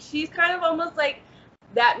 she's kind of almost like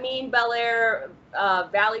that mean Bel Air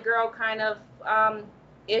Valley girl kind of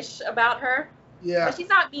ish about her. Yeah. But she's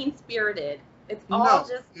not mean spirited. It's all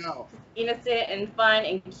just innocent and fun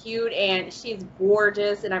and cute, and she's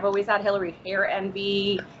gorgeous. And I've always had Hillary hair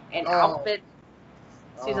envy and outfits.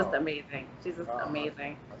 She's just amazing. She's just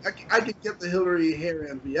amazing. I could get the Hillary hair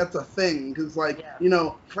envy. That's a thing. Because, like,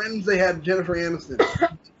 Friends, they had Jennifer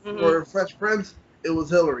Aniston. For Fresh Prince, it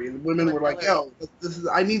was Hillary. And women were like, yo,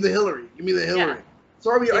 I need the Hillary. Give me the Hillary. Yeah.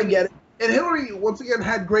 So, I mean, I get it. And Hillary, once again,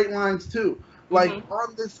 had great lines, too. Like,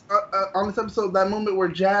 on this episode, that moment where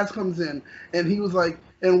Jazz comes in, and he was like,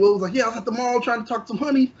 and Will was like, yeah, I was at the mall trying to talk to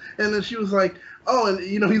Honey. And then she was like, oh, and,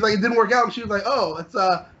 he's like, it didn't work out. And she was like, oh, it's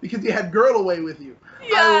because you had Girl away with you.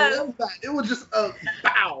 Yes. I love that. It was just a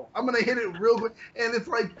pow. I'm gonna hit it real quick, and it's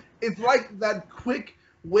like that quick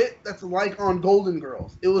wit that's like on Golden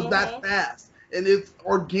Girls. It was that fast, and it's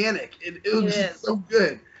organic. It was just so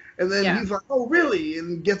good. And then he's like, "Oh, really?"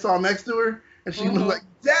 and gets all next to her, and she was like,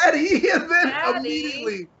 "Daddy!" And then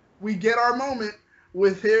immediately we get our moment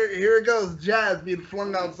with here it goes, Jazz being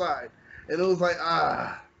flung outside, and it was like,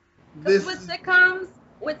 this.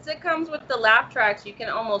 With sitcoms with the laugh tracks, you can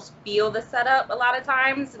almost feel the setup a lot of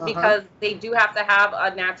times because they do have to have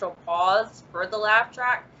a natural pause for the laugh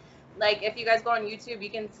track. Like, if you guys go on YouTube,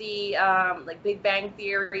 you can see like Big Bang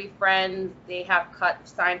Theory, Friends, they have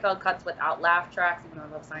Seinfeld cuts without laugh tracks, even though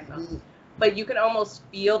I love Seinfeld. But you can almost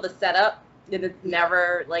feel the setup, and it's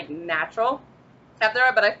never like natural after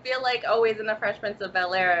it. But I feel like always in the Fresh Prince of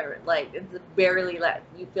Bel Air, like it's barely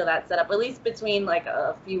you feel that setup, at least between like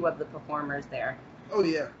a few of the performers there. Oh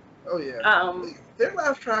yeah. Their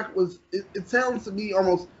laugh track was, it sounds to me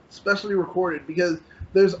almost specially recorded because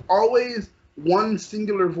there's always one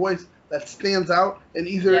singular voice that stands out, and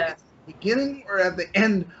either Yeah. at the beginning or at the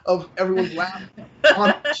end of everyone's laugh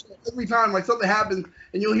on the show. Every time, like something happens,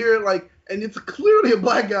 and you'll hear it like, and it's clearly a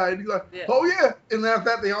black guy, and he's like, Yeah. "Oh yeah," and then after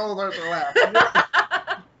that, they all start to laugh. And you're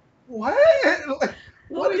like, what? Like,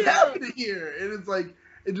 what is happening here? And it's like,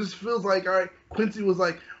 it just feels like, all right, Quincy was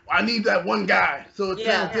like, I need that one guy, so it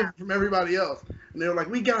sounds different from everybody else. And they were like,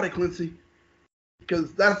 we got it, Quincy.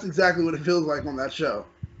 Because that's exactly what it feels like on that show.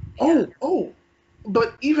 Oh,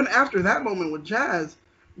 but even after that moment with Jazz,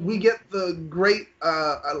 we get the great,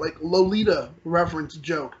 like, Lolita reference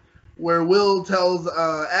joke, where Will tells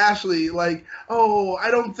Ashley, like, oh,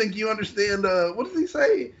 I don't think you understand, what does he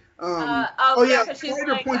say? Because she's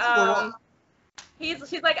Spider like, points to the law.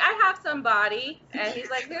 she's like, I have somebody, and he's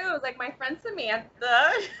like, who? Like, my friend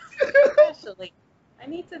Samantha. Actually, I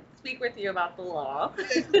need to speak with you about the law.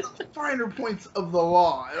 It's the finer points of the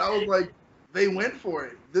law, and I was like, they went for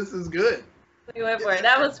it. This is good. We went for it.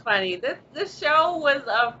 That was funny. This show was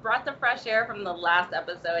a breath of fresh air from the last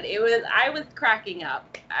episode. I was cracking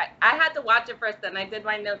up. I had to watch it first, then I did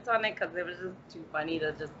my notes on it because it was just too funny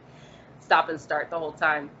to just stop and start the whole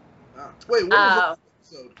time. Wait, what was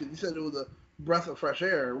the episode? Because you said it was a breath of fresh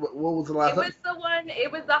air. What was the last episode?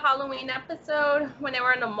 It was the Halloween episode when they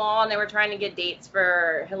were in the mall and they were trying to get dates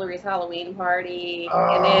for Hillary's Halloween party.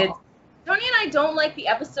 And Tony and I don't like the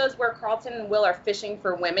episodes where Carlton and Will are fishing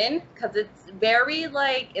for women because it's very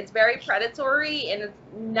predatory and it's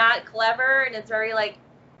not clever and it's very like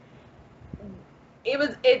it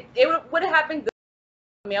would have been good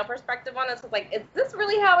from a male perspective on this. It's like, is this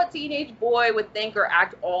really how a teenage boy would think or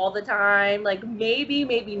act all the time? Like maybe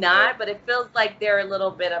not, but it feels like they're a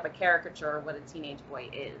little bit of a caricature of what a teenage boy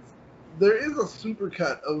is. There is a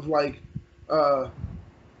supercut of like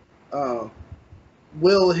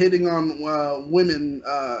Will hitting on women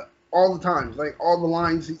all the time, like all the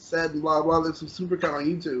lines he said and blah blah. There's some supercut on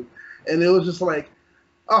YouTube, and it was just like,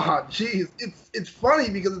 oh jeez, it's funny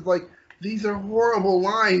because it's like these are horrible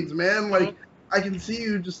lines, man. Like I can see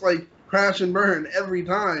you just like crash and burn every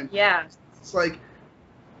time. Yeah, it's like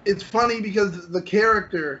it's funny because the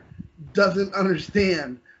character doesn't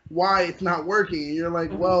understand why it's not working, and you're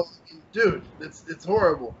like, well, dude, it's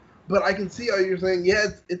horrible. But I can see how you're saying, yeah,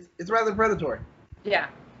 it's rather predatory. Yeah.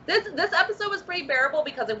 This episode was pretty bearable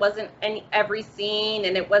because it wasn't every scene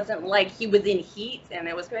and it wasn't like he was in heat and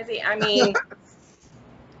it was crazy. I mean,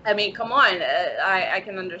 come on. I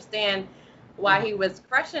can understand why he was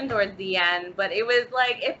crushing towards the end, but it was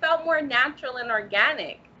like, it felt more natural and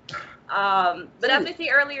organic. But as we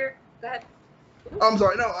see earlier, go ahead. I'm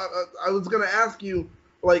sorry. No, I was going to ask you,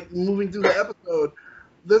 like, moving through the episode,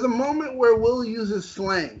 there's a moment where Will uses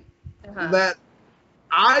slang that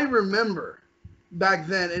I remember back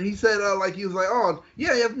then, and he said, like, he was like, oh,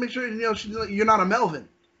 yeah, you have to make sure, you're not a Melvin.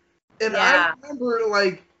 And I remember,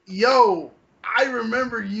 like, I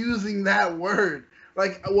remember using that word.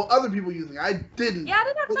 Like, well, other people using it. I didn't. Yeah, I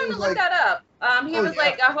didn't have time to look that up. He was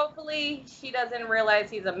like, hopefully she doesn't realize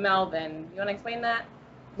he's a Melvin. You want to explain that?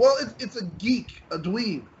 Well, it's a geek, a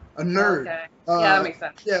dweeb, a nerd. Okay. Yeah, that makes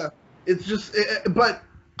sense. Yeah, it's just, but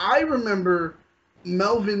I remember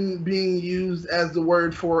Melvin being used as the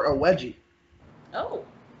word for a wedgie. Oh.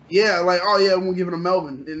 Yeah, like, oh yeah, we'll give it a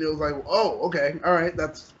Melvin. And it was like, oh, okay, all right,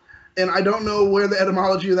 and I don't know where the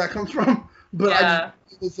etymology of that comes from, but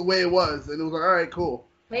it was the way it was, and it was like, all right, cool.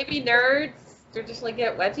 Maybe nerds traditionally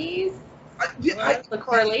get wedgies? The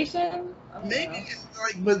correlation? Maybe,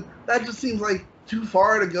 like, but that just seems like too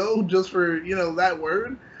far to go just for, that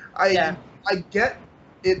word. I get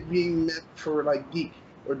it being meant for, like, geek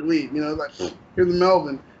or dweeb, like, here's a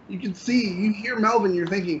Melvin. You hear Melvin, you're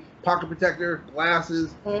thinking pocket protector,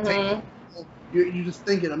 glasses, tape. You just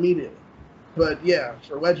think it immediately. But yeah,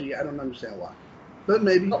 for wedgie, I don't understand why. But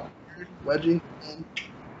maybe wedgie.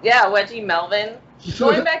 Yeah, wedgie Melvin.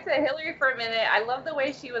 Going back to Hillary for a minute, I love the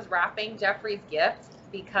way she was wrapping Jeffrey's gifts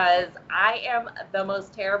because I am the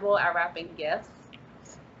most terrible at wrapping gifts.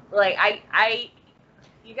 Like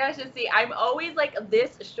you guys should see, I'm always like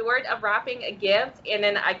this short of wrapping a gift, and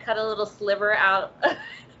then I cut a little sliver out,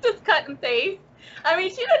 just cut and paste. I mean,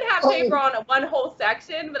 she didn't have paper on one whole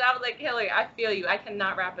section, but I was like, Hillary, I feel you. I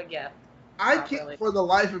cannot wrap a gift. I can't for the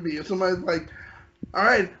life of me. If somebody's like, all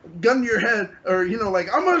right, gun to your head, or,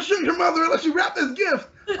 like, I'm going to shoot your mother unless you wrap this gift.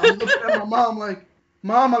 I'm looking at my mom like,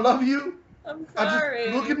 Mom, I love you. I'm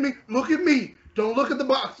sorry. Look at me. Don't look at the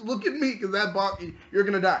box. Look at me, because that box, you're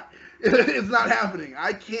going to die. It's not happening.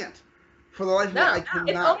 I can't. For the life of me, I cannot.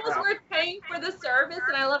 It's almost worth paying for the service,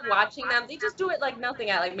 and I love watching them. They just do it like nothing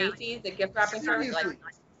at like Macy's, the gift wrapping service, like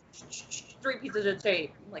 3 pieces of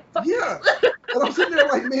tape. I'm like, fuck. Yeah. And I'm sitting there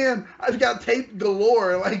like, man, I've got tape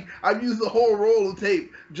galore. Like, I've used the whole roll of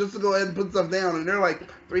tape just to go ahead and put stuff down. And they're like,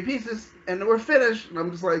 3 pieces, and we're finished. And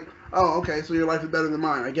I'm just like, oh, okay, so your life is better than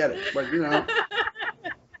mine. I get it. Like, you know.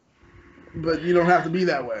 But you don't have to be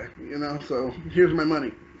that way, you know. So here's my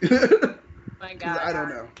money. My God. I don't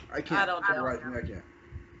know. I can't. I don't know. Right, I can't.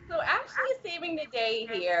 So Ashley is saving the day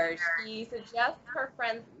here. She suggests her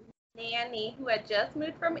friend Nanny, who had just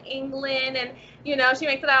moved from England, and you know, she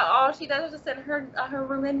makes it out all she does is just send her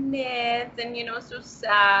remittance, and you know, it's so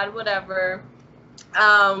sad, whatever.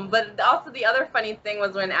 But also the other funny thing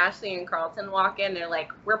was when Ashley and Carlton walk in, they're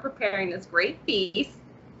like, we're preparing this great feast.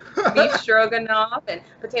 Beef stroganoff and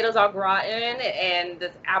potatoes au gratin and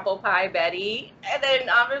this apple pie Betty. And then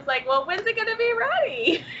Amir's like, well, when's it going to be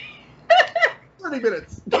ready? 30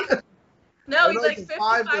 minutes. No, he's like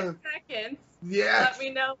 55 seconds. Yes. Let me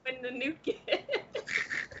know when the nuke is.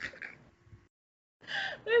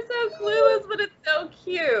 They're so clueless, but it's so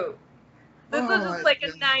cute. This was just like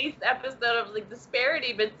a nice episode of like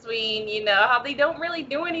disparity between, you know, how they don't really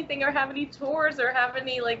do anything or have any tours or have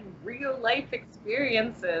any like real life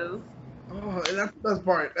experiences. Oh, and that's the best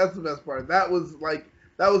part. That's the best part. That was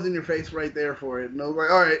in your face right there for it. And I was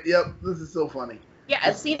like, all right, yep, this is so funny.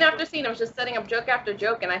 Yeah, scene after scene, I was just setting up joke after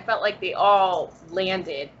joke, and I felt like they all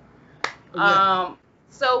landed. Yeah.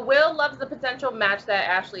 So Will loves the potential match that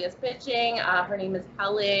Ashley is pitching. Her name is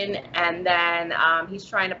Helen, and then he's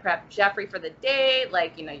trying to prep Jeffrey for the date,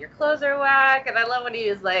 like, you know, your clothes are whack. And I love when he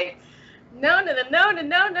is like, no.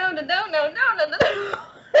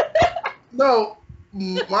 No,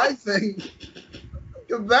 my thing,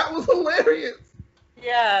 because that was hilarious.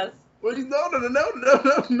 Yes. When he's no.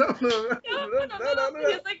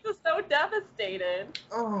 He's like just so devastated.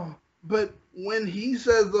 Oh, but when he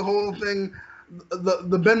says the whole thing.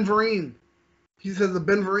 The Ben Vereen. He says the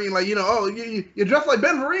Ben Vereen, like, you know, oh, you're dressed like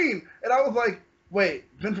Ben Vereen. And I was like, wait,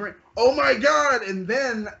 Ben Vereen. Oh, my God. And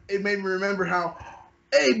then it made me remember how,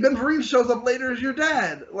 hey, Ben Vereen shows up later as your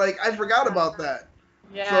dad. Like, I forgot about that.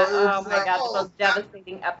 Yeah, so oh, my God, the most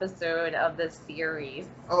devastating episode of this series.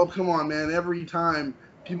 Oh, come on, man. Every time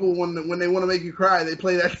people, when they want to make you cry, they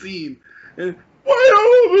play that scene. And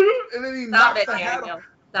then he knocks the hat off.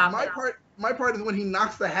 My part is when he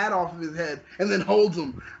knocks the hat off of his head and then holds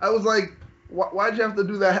him. I was like, why'd you have to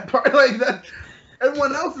do that part like that?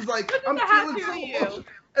 Everyone else is like, I'm feeling so emotional.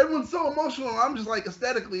 Everyone's so emotional. I'm just like,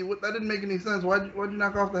 aesthetically, that didn't make any sense. Why'd you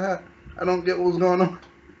knock off the hat? I don't get what was going on.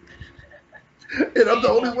 And I'm the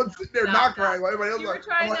only one sitting there not crying while everybody else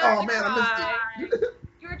I'm like, oh man, I missed it.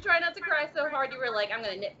 You were trying not to cry so hard, you were like, I'm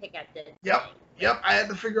going to nitpick at this. Yep, I had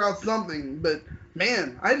to figure out something. But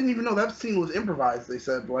man, I didn't even know that scene was improvised, they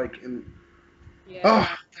said, like, in... Yeah.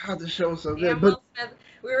 Oh, God, this show was so good. But Will Smith,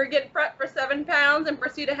 we were getting prepped for 7 pounds in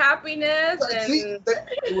pursuit of happiness.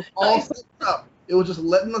 It was all set up. It was just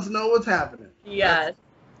letting us know what's happening. Yes,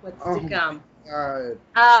 what's to come. God.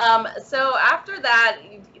 So after that,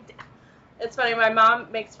 it's funny, my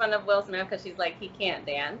mom makes fun of Will Smith because she's like, he can't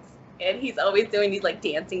dance. And he's always doing these, like,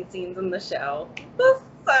 dancing scenes in the show.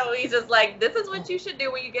 So he's just like, this is what you should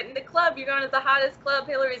do when you get in the club. You're going to the hottest club.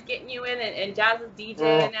 Hillary's getting you in, and Jazz is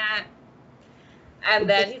DJing at. And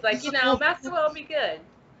then he's like, you know, Master will be good.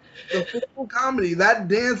 The physical comedy, that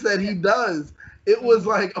dance that he does, it was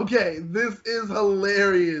like, okay, this is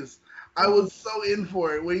hilarious. I was so in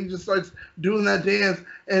for it when he just starts doing that dance,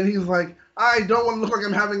 and he's like, I don't want to look like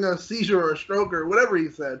I'm having a seizure or a stroke or whatever he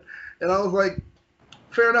said. And I was like,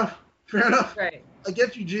 fair enough. Right. I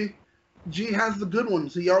get you, G. G has the good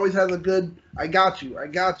ones. He always has a good, I got you.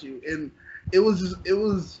 And it was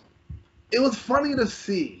funny to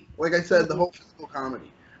see. Like I said, the whole physical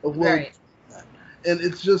comedy of Will. Right. And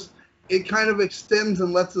it's just, it kind of extends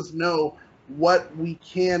and lets us know what we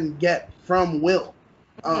can get from Will.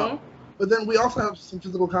 But then we also have some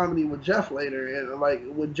physical comedy with Jeff later, and like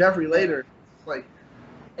with Jeffrey later. Like,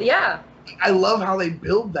 yeah, I love how they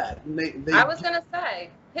build that. And they I was gonna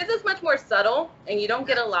say his is much more subtle, and you don't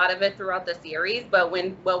get a lot of it throughout the series. But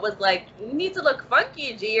when Will was like, "You need to look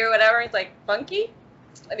funky, G," or whatever, he's like, "Funky."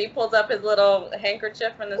 And he pulls up his little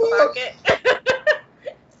handkerchief in his pocket.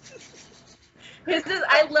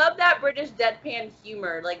 I love that British deadpan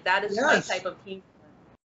humor. Like, that is my type of humor.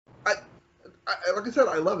 Like I said,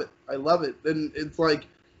 I love it. And it's like,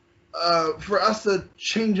 for us to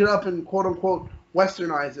change it up and quote unquote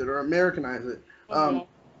westernize it or Americanize it,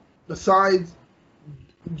 besides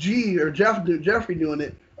Jeffrey doing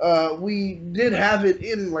it, we did have it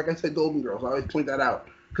in, like I said, Golden Girls. I always point that out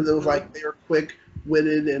because it was like they were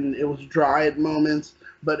quick-witted and it was dry at moments,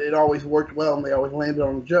 but it always worked well and they always landed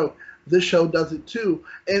on the joke. This show does it too,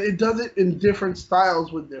 and it does it in different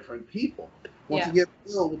styles with different people. Once Yeah. again,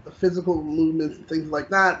 Phil with the physical movements and things like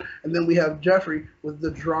that, and then we have Jeffrey with the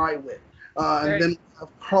dry wit, and then we have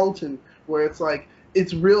Carlton where it's like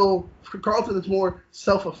it's real. For Carlton, it's more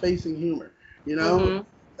self-effacing humor, you know, Mhm.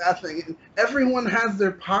 that thing. And everyone has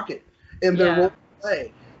their pocket and their Yeah. role to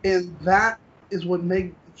play, and that is what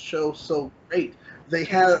made the show so great. They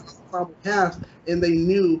had an ensemble cast, and they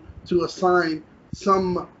knew to assign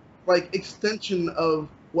some like extension of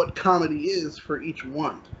what comedy is for each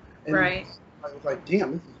one. And Right. I was like,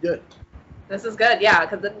 damn, this is good. This is good, yeah,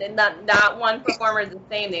 because not one performer is the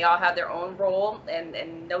same. They all have their own role,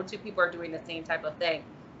 and no two people are doing the same type of thing.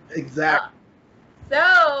 Exactly.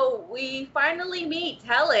 So we finally meet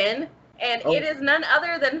Helen, and Oh. it is none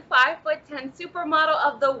other than 5'10" supermodel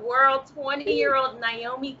of the world, 20-year-old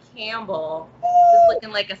Naomi Campbell, just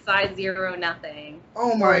looking like a size 0 nothing.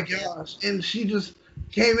 Oh my Gorgeous. gosh. And she just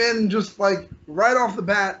came in just like right off the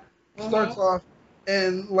bat, starts off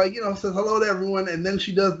and like, you know, says hello to everyone, and then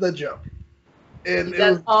she does the joke. And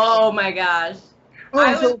Oh my gosh.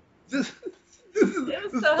 I so this is It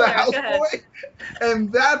was the so hilarious. Go ahead. houseboy.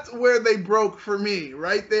 And that's where they broke for me.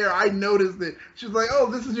 Right there, I noticed it. She was like, "Oh,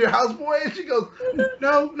 this is your houseboy," and she goes,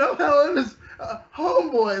 "No, Helen, it's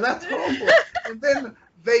homeboy. That's homeboy." And then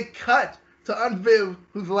they cut to Aunt Viv,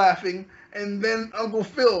 who's laughing, and then Uncle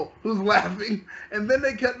Phil, who's laughing, and then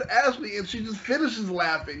they cut to Ashley, and she just finishes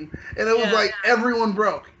laughing, and it was Yeah. like everyone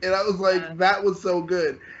broke, and I was like, Yeah. that was so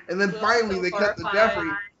good. And then It was finally so they cut to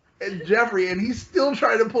horrifying. Jeffrey, and he's still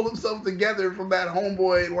trying to pull himself together from that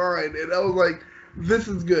homeboy line, and I was like, this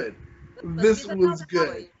is good. This That's was what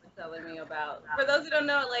good. you were telling me about. For those who don't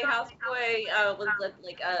know, like houseboy was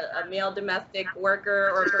like a male domestic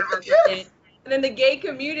worker or person assistant. And in the gay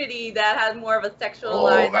community, that has more of a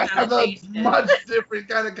sexualized Oh, that has a connotation. much different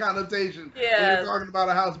kind of connotation when Yes. you're talking about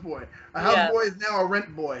a houseboy. A Yes. houseboy is now a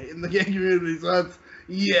rent boy in the gay community, so that's,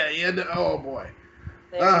 oh boy.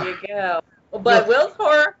 There you go. But Will's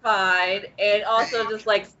horrified and also just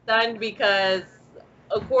like stunned because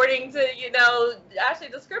according to,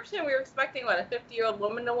 Ashley's description, we were expecting, what, a 50-year-old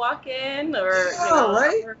woman to walk in or, Yeah,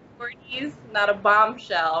 right? her 40s, not a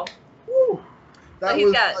bombshell. Whew. That he's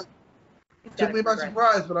was got- like, He's took got me by progress.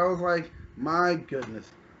 surprise, but I was like, my goodness.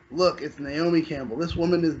 Look, it's Naomi Campbell. This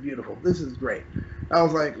woman is beautiful. This is great. I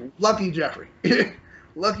was like, lucky Jeffrey.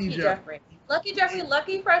 Lucky Jeffrey. Lucky Jeffrey,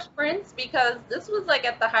 lucky Fresh Prince, because this was like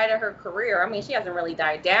at the height of her career. I mean, she hasn't really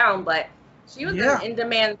died down, but she was Yeah. an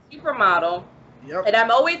in-demand supermodel. Yep. And I'm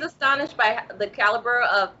always astonished by the caliber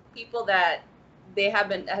of people that they have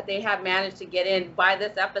managed to get in by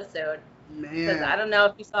this episode. Because I Man. don't know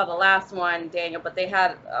if you saw the last one, Daniel, but they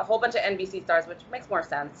had a whole bunch of NBC stars, which makes more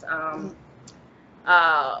sense.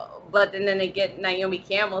 But then they get Naomi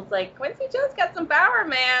Campbell. It's like, Quincy Jones got some power,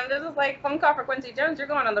 man. This is like phone call for Quincy Jones. You're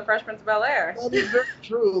going on the Fresh Prince of Bel-Air. That is very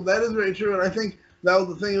true. That is very true. And I think that was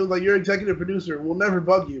the thing. It was like, your executive producer will never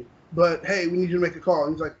bug you, but hey, we need you to make a call.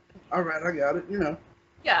 And he's like, all right, I got it, Yeah,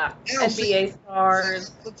 Now, NBA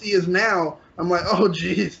stars. Since he is now, I'm like, oh,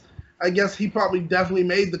 geez. I guess he probably definitely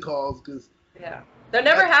made the calls because Yeah. There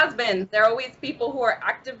never has been. There are always people who are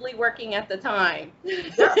actively working at the time.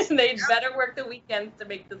 And they'd better work the weekends to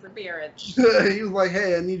make this appearance. he was like,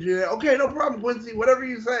 hey, I need you to, okay, no problem, Quincy, whatever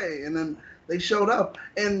you say. And then they showed up,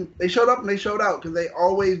 and they showed up and they showed out because they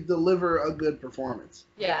always deliver a good performance.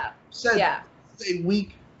 Yeah. Said Yeah. a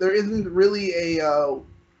weak, there isn't really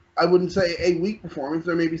I wouldn't say a weak performance.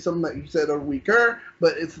 There may be some that you said are weaker,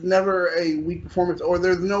 but it's never a weak performance, or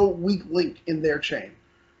there's no weak link in their chain.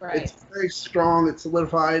 Right. It's very strong, it's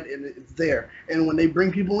solidified, and it's there. And when they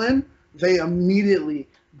bring people in, they immediately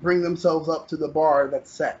bring themselves up to the bar that's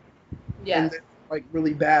set. Yes. And they're like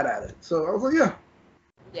really bad at it. So I was like, yeah.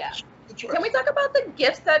 Yeah. good choice. Can we talk about the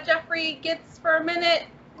gifts that Jeffrey gets for a minute?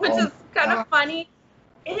 Which Oh, is kind God. of funny.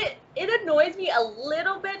 It annoys me a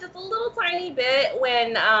little bit, just a little tiny bit,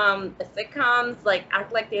 when the sitcoms like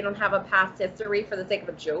act like they don't have a past history for the sake of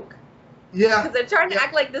a joke. Yeah. Because they're trying to Yeah.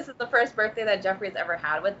 act like this is the first birthday that Jeffrey has ever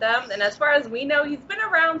had with them. And as far as we know, he's been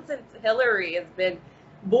around since Hillary has been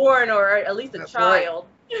born, or at least a That's right. child.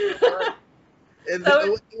 And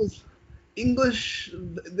So- it was English.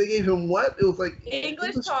 They gave him what? It was like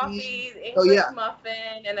English tea. toffees, English Oh, yeah.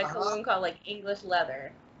 muffin, and a Uh-huh. cologne called like English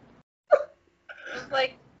leather. It's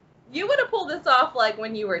like, you would have pulled this off like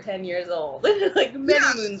when you were 10 years old, like many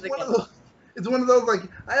Yeah, moons it's one of ago. those- It's one of those like,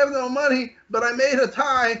 I have no money, but I made a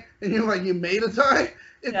tie, and you're like, you made a tie?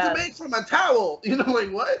 It's Yeah. made from a towel. You know, like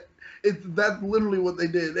what? That's literally what they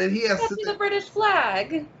did, and he has That's to. the British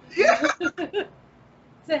flag Yeah,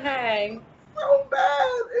 to hang. so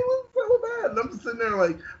bad. It was so bad. And I'm just sitting there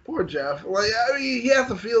like, poor Jeff. Like, I mean, he has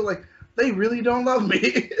to feel like they really don't love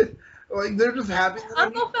me. Like they're just happy.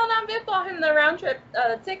 Uncle Phil and Aunt Viv bought him the round trip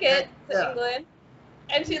ticket to England.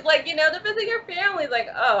 And she's like, to visit your family. Like,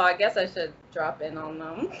 oh, I guess I should drop in on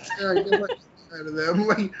them. Yeah, I guess I should say hi to them.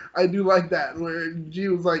 Like, I do like that. Where G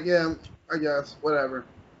was like, yeah, I guess, whatever.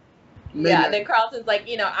 Maybe yeah, and then Carlton's like,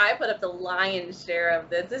 I put up the lion's share of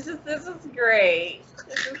this. This is great.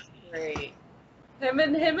 This is great. Him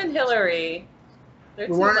and Hillary. They're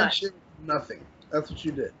too much. Nothing. That's what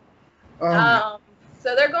you did.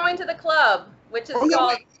 So they're going to the club, which is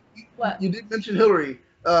called what? You did mention Hillary.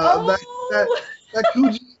 That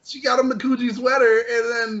Coogee, she got him the Coogee sweater,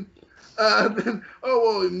 and then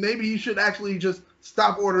maybe he should actually just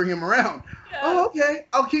stop ordering him around. Yeah. Oh, okay,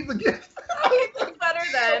 I'll keep the gift. I'll keep the sweater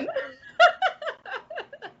then.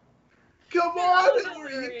 Come on,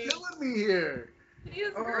 Hillary, you're killing me here. She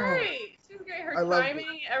is great. She's great. Her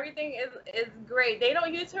timing, everything is great. They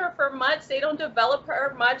don't use her for much. They don't develop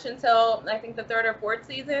her much until I think the 3rd or 4th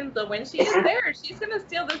season. But when she is there, she's gonna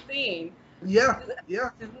steal the scene. Yeah. She's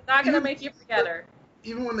not gonna make you forget her.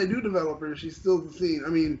 Even when they do develop her, she steals the scene. I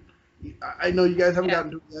mean, I know you guys haven't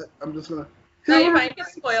gotten to it yet. I'm just gonna. No, you might get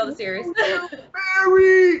spoil the series.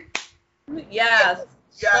 Barry. Yes.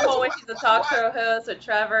 The whole when she's a talk show host with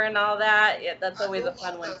Trevor and all that. Yeah, that's always a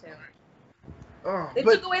fun one too. They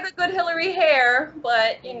took away the good Hillary hair,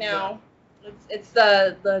 but it's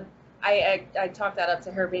the I talked that up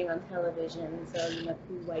to her being on television, so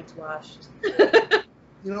who whitewashed.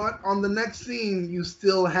 You know what? On the next scene, you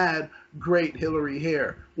still had great Hillary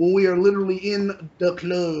hair. When we are literally in the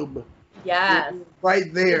club. Yes.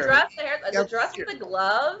 Right there. The dress with the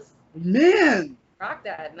gloves. Man. Rock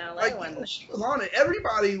that now. Like one. She was on it.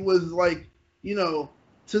 Everybody was like, to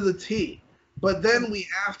the T. But then we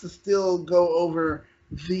have to still go over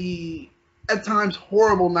the, at times,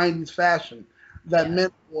 horrible 90s fashion that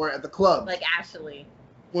men wore at the club. Like Ashley.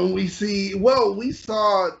 When we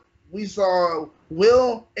saw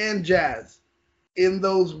Will and Jazz in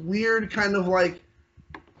those weird kind of like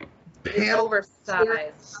panel oversized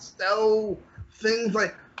pastel things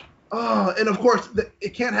and of course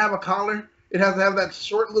it can't have a collar. It has to have that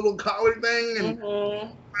short little collar thing and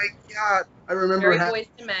my God, I remember Boys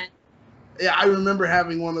to Men. Yeah, I remember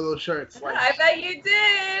having one of those shirts. I bet you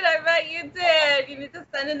did. You need to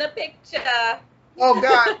send in a picture. Oh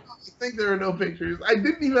God, I think there are no pictures. I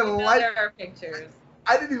didn't even there are pictures.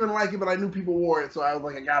 I didn't even like it, but I knew people wore it, so I was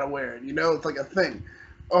like, I gotta wear it. It's like a thing.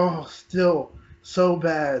 Oh, still so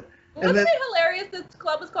bad. Wasn't it hilarious? This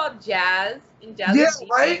club was called Jazz, and Jazz was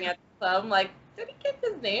DJing at the club. I'm like, did he get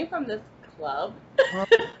his name from this club?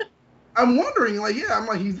 I'm wondering, I'm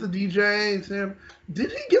like, he's the DJ, Sam.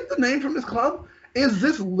 Did he get the name from this club? Is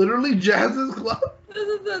this literally Jazz's club? This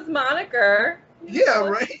is his moniker. Yeah,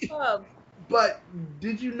 right? But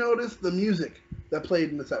did you notice the music that played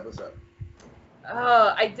in this episode?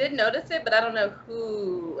 Oh, I did notice it, but I don't know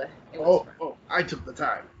who it was from. Oh, I took the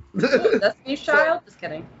time. Destiny's Child? Just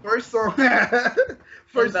kidding. First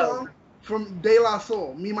song from De La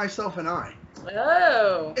Soul, Me, Myself, and I.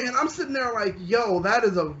 Oh. And I'm sitting there like, yo, that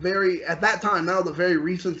is at that time, that was a very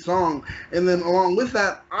recent song. And then along with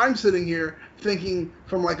that, I'm sitting here thinking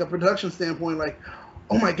from like a production standpoint, like,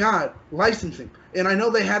 oh my God, licensing. And I know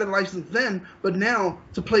they had it licensed then, but now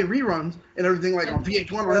to play reruns and everything like on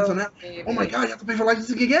VH1 or SNL, oh my God, you have to pay for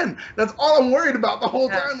licensing again. That's all I'm worried about the whole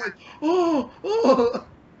time. Like, oh.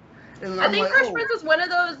 And I think Fresh Prince was one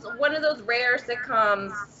of those rare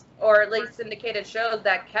sitcoms or at least syndicated shows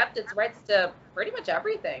that kept its rights to pretty much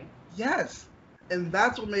everything. Yes, and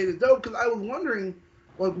that's what made it dope. Because I was wondering,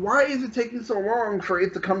 like, why is it taking so long for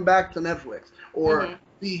it to come back to Netflix or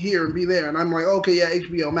be here and be there? And I'm like, okay, yeah,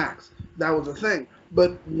 HBO Max. That was a thing.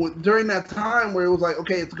 But during that time where it was like,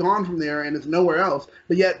 okay, it's gone from there and it's nowhere else,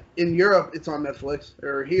 but yet in Europe it's on Netflix,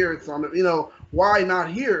 or here it's on, why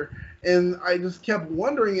not here? And I just kept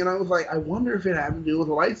wondering, and I was like, I wonder if it had to do with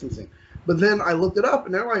the licensing. But then I looked it up,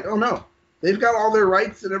 and they're like, oh no, they've got all their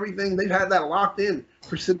rights and everything. They've had that locked in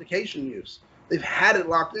for syndication use. They've had it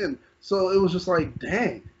locked in. So it was just like,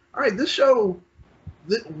 dang, all right, this show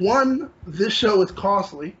is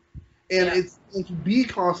costly. And it's going to be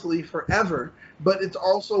costly forever, but it's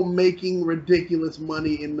also making ridiculous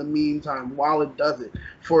money in the meantime while it does it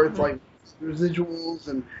for its like residuals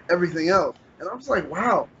and everything else. And I was like,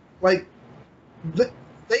 wow, like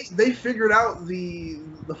they figured out the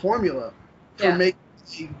formula for making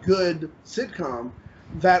a good sitcom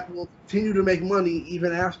that will continue to make money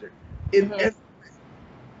even after in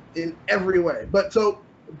every way. But so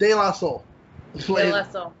De La Soul. De La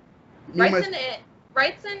Soul. Writes in it.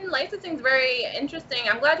 Rights and licensing is very interesting.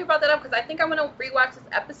 I'm glad you brought that up because I think I'm going to rewatch this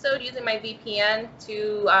episode using my VPN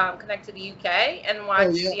to connect to the UK and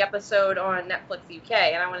watch the episode on Netflix UK.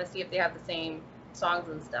 And I want to see if they have the same songs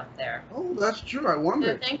and stuff there. Oh, that's true. I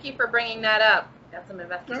wonder. So thank you for bringing that up. Got some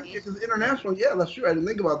investigation. Yeah, because international, that's true. I didn't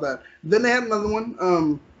think about that. Then they had another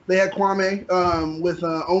one. They had Kwame with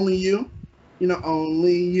Only You. You know,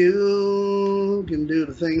 only you can do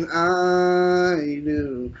the things I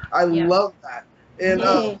do. I love that. And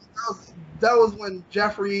that was when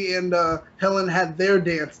Jeffrey and Helen had their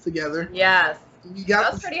dance together. Yes.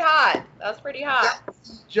 That was pretty hot. That was pretty hot.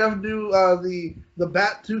 Jeff do the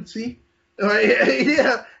bat tootsie.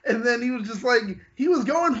 Yeah. And then he was just like, he was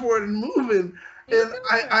going for it and moving. And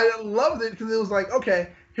I loved it because it was like, okay,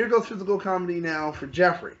 here goes physical comedy now for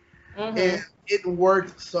Jeffrey. Mm-hmm. And it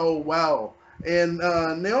worked so well. And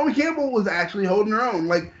Naomi Campbell was actually holding her own.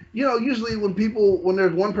 Like, you know, usually when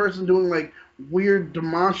there's one person doing like weird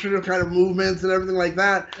demonstrative kind of movements and everything like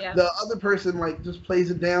that, the other person like just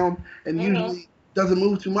plays it down and usually doesn't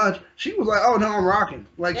move too much. She was like, oh no, I'm rocking.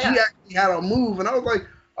 Like she actually had a move and I was like,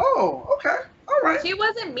 oh, okay. All right. She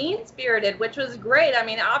wasn't mean-spirited, which was great. I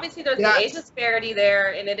mean, obviously there's the age disparity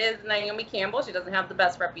there, and it is Naomi Campbell. She doesn't have the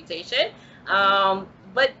best reputation.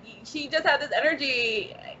 But she just had this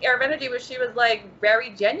air of energy where she was like very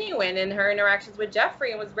genuine in her interactions with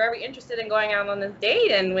Jeffrey and was very interested in going out on this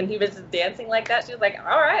date. And when he was just dancing like that, she was like,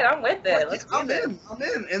 all right, I'm with it. Let's do this. I'm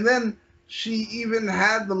in. And then she even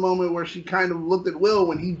had the moment where she kind of looked at Will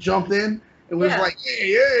when he jumped in and was like,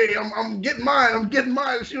 hey, I'm getting mine. I'm getting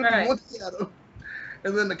mine. She was looking at him.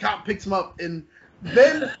 And then the cop picks him up. And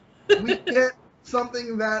then we get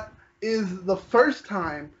something that is the first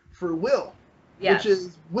time for Will. Which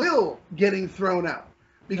is Will getting thrown out.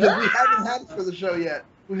 Because we haven't had it for the show yet.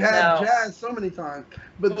 We've had Jazz so many times.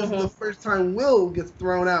 But this is the first time Will gets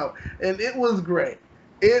thrown out. And it was great.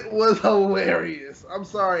 It was hilarious. I'm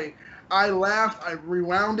sorry. I laughed, I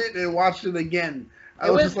rewound it, and watched it again.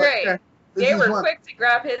 It was great. Like, they were quick to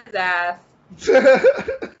grab his ass.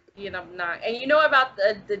 You know, and you know about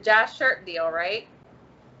the Jazz shirt deal, right?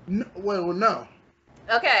 No, well, no.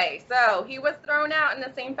 Okay, so he was thrown out in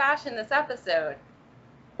the same fashion this episode,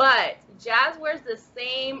 but Jazz wears the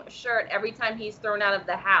same shirt every time he's thrown out of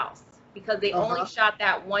the house because they only shot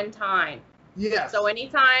that one time. Yeah. So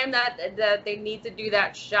anytime that they need to do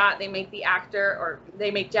that shot, they make the actor or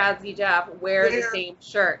they make Jazzy Jeff wear the same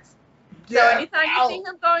shirt. So anytime you see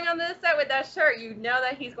him going on the set with that shirt, you know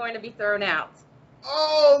that he's going to be thrown out.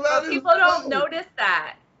 Oh, that is people don't notice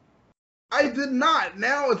that. I did not.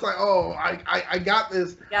 Now it's like, oh, I got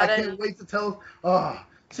this. I can't wait to tell.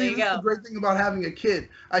 See, this is the great thing about having a kid.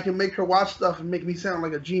 I can make her watch stuff and make me sound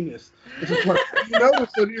like a genius. It's just like, you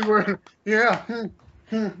noticed that you were, you're welcome.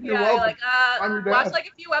 Like, watch like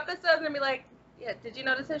a few episodes and be like, yeah, did you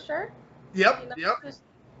notice his shirt? Yep.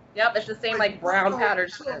 Yep, it's the same like brown pattern.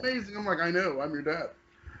 It's so amazing. I'm like, I know, I'm your dad.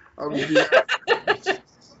 I'll just do that.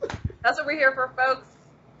 That's what we're here for, folks.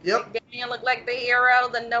 Yep. You look like the hero,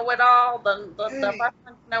 the know-it-all, the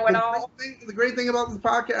reference know-it-all. The great thing about this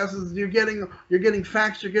podcast is you're getting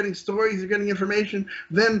facts, you're getting stories, you're getting information.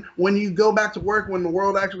 Then when you go back to work, when the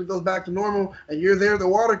world actually goes back to normal, and you're there at the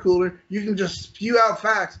water cooler, you can just spew out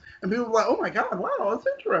facts, and people are like, "Oh my God, wow, that's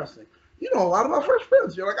interesting. You know a lot about Fresh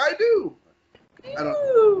Prince." You're like, "I do." I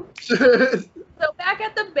don't. So back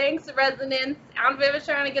at the Banks residence, Aunt Viv is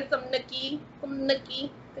trying to get some nookie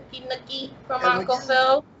from Uncle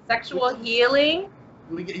Phil. Sexual healing.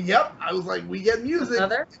 I was like, we get music.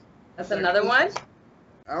 That's another one.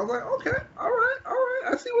 I was like, okay, all right.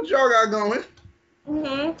 I see what y'all got going.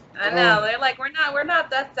 I know. They're like, we're not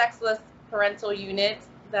that sexless parental unit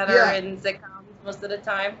that are in sitcoms most of the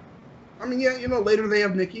time. I mean, later they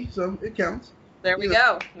have Nikki, so it counts. There we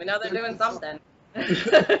go. We know they're doing something.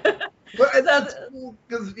 But it's cool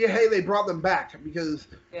because they brought them back because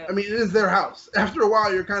I mean it is their house. After a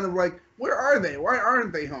while, you're kind of like, where are they? Why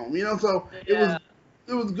aren't they home? So it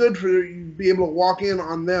was good for you to be able to walk in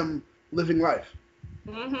on them living life.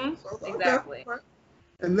 So exactly. Okay.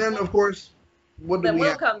 And then of course, Will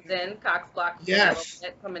comes in, Cox blocks a little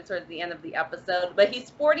bit, coming towards the end of the episode, but he's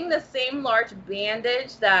sporting the same large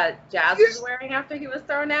bandage that Jazz was wearing after he was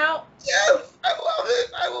thrown out. Yes,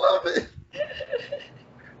 I love it.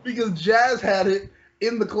 Because Jazz had it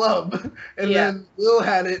in the club, and then Will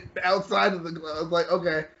had it outside of the club. I was like,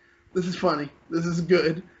 okay, this is funny. This is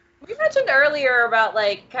good. We mentioned earlier about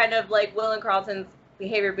kind of Will and Carlton's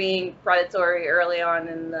behavior being predatory early on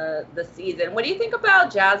in the season. What do you think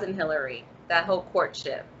about Jazz and Hillary? That whole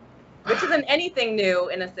courtship, which isn't anything new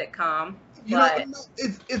in a sitcom.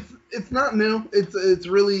 It's not new. It's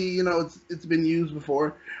really it's been used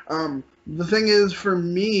before. the thing is, for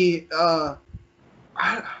me,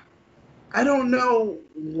 I don't know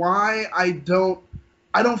why I don't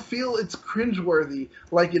feel it's cringeworthy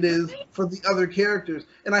like it is for the other characters.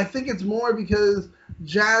 And I think it's more because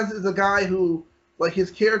Jazz is a guy who, like,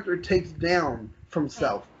 his character takes down from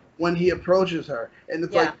self when he approaches her. And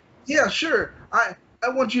it's like, yeah, sure, I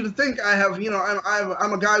want you to think I have,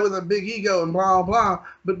 I'm a guy with a big ego and blah, blah,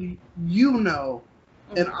 but you know,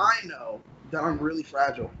 and I know that I'm really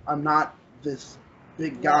fragile. I'm not this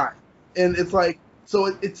big guy. And it's like, so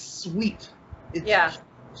it's sweet. It's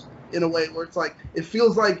in a way where it's like, it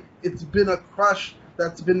feels like it's been a crush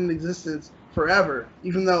that's been in existence forever,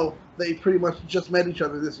 even though they pretty much just met each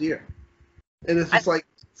other this year. And it's just like,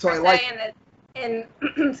 so I like it. And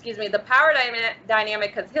excuse me, the power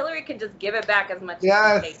dynamic, because Hillary can just give it back as much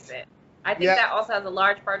as she takes it. I think that also has a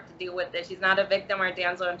large part to do with it. She's not a victim or a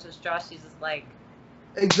damsel in distress. She's just like...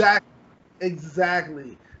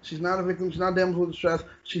 Exactly. She's not a victim. She's not a damsel in distress.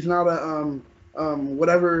 She's not a...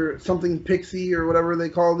 whatever, something pixie or whatever they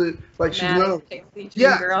called it. Like, she's not a pixie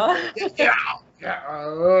girl.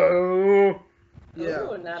 Ooh,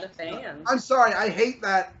 not a fan. I'm sorry. I hate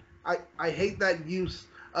that. I hate that use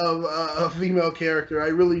of a female character. I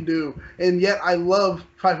really do. And yet I love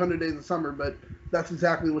 500 Days of Summer, but that's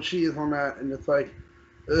exactly what she is on that. And it's like,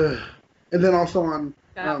 ugh. And then also on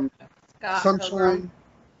Sunshine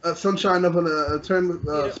of an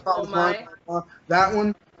Eternal Spotless Mind. That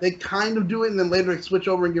one, they kind of do it, and then later they switch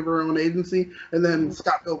over and give her own agency, and then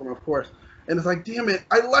Scott Pilgrim, of course. And it's like, damn it,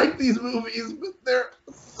 I like these movies, but they're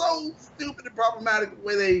so stupid and problematic the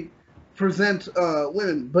way they present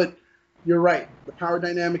women. But you're right, the power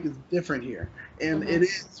dynamic is different here, and it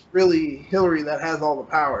is really Hillary that has all the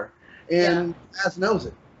power, and Jazz knows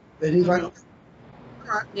it. And he's like, all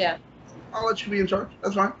right, I'll let you be in charge.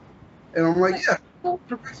 That's fine. And I'm like, yeah,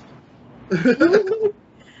 progressive.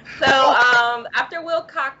 So after Will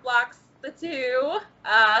cockblocks the two,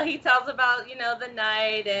 he tells about, the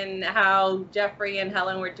night and how Jeffrey and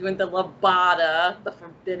Helen were doing the Lambada, the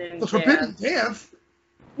forbidden dance. Forbidden dance?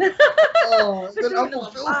 Oh, then Uncle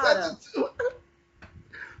Phil said it too.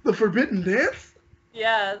 The forbidden dance?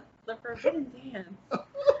 Yes, the forbidden dance.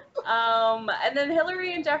 And then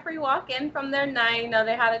Hillary and Jeffrey walk in from their night.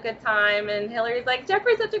 They had a good time, and Hillary's like,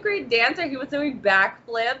 Jeffrey's such a great dancer. He was doing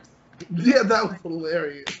backflips. Yeah, that was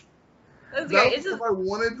hilarious. That was what I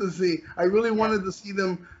wanted to see. I really wanted to see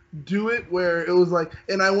them do it where it was like,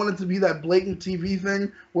 and I wanted to be that blatant TV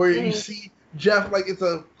thing where you see Jeff, like it's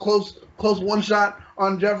a close one shot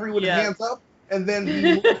on Jeffrey with his hands up, and then he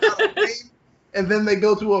moves out of frame, and then they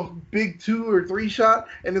go to a big 2 or 3 shot,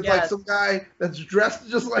 and it's like some guy that's dressed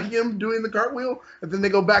just like him doing the cartwheel, and then they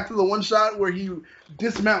go back to the one shot where he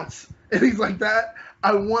dismounts, and he's like that.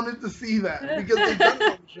 I wanted to see that because they've done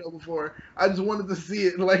it on the show before. I just wanted to see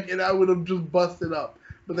it, and I would have just busted up.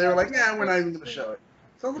 But they were like, "Yeah, we're not even going to show it."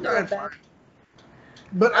 So I was like, "Fine."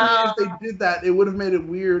 But I mean, if they did that, it would have made it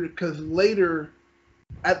weird because later,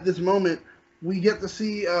 at this moment, we get to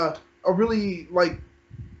see a really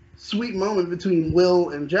sweet moment between Will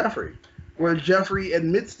and Jeffrey, where Jeffrey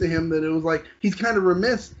admits to him that it was like he's kind of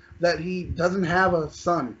remiss that he doesn't have a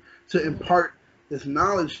son to impart this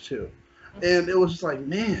knowledge to. And it was just like,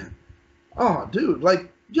 man, oh, dude,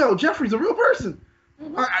 Jeffrey's a real person.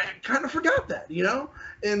 I kind of forgot that,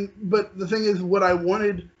 but the thing is, what I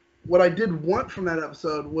did want from that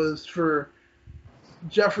episode was for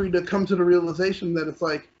Jeffrey to come to the realization that it's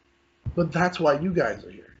like, but that's why you guys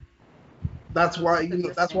are here. That's why,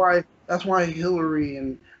 that's why Hillary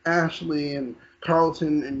and Ashley and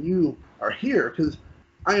Carlton and you are here, because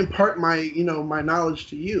I impart my, my knowledge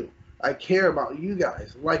to you. I care about you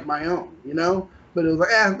guys like my own, But it was like,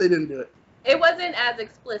 they didn't do it. It wasn't as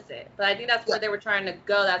explicit, but I think that's where they were trying to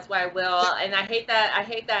go. That's why Will, and I hate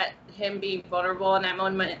that him being vulnerable in that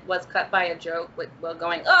moment was cut by a joke with Will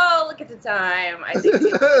going, "Oh, look at the time." I think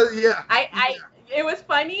it was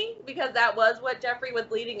funny because that was what Jeffrey was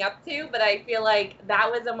leading up to, but I feel like that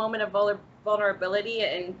was a moment of vulnerability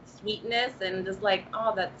and sweetness, and just like,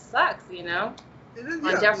 oh, that sucks, on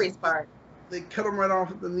Jeffrey's part. They cut him right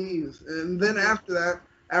off at the knees. And then after that,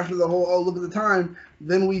 after the whole, oh, look at the time,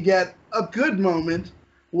 then we get a good moment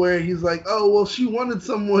where he's like, oh, well, she wanted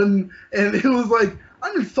someone, and it was like,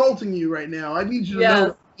 I'm insulting you right now. I need you to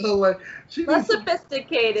know. So, she less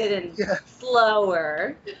sophisticated and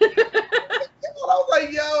slower. I was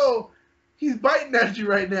like, yo, he's biting at you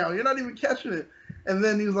right now. You're not even catching it. And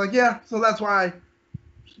then he was like, yeah, so that's why I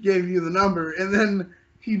gave you the number. And then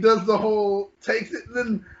he does the whole, takes it, and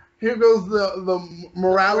then here goes the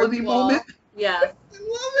morality moment. Yes. I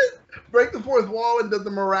love it. Break the fourth wall and does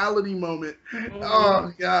the morality moment.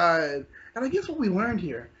 Oh, God. And I guess what we learned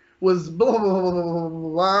here was blah, blah, blah, blah, blah, blah,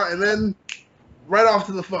 blah, and then right off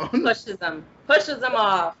to the phone. Pushes them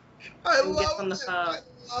off. I and gets on loved the it. phone.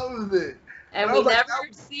 I loved it. And I we was like,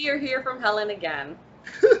 never see or hear from Helen again.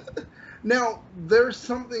 Now, there's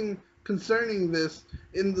something concerning this.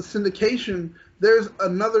 In the syndication, there's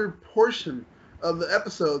another portion of the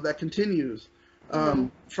episode that continues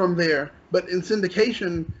from there. But in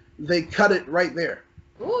syndication, they cut it right there.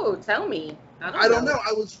 Ooh, tell me. I don't know.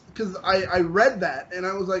 Because I read that, and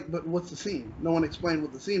I was like, but what's the scene? No one explained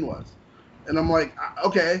what the scene was. And I'm like,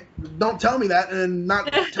 okay, don't tell me that, and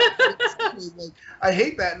not tell me what the scene is. Like, I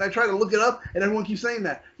hate that, and I try to look it up, and everyone keeps saying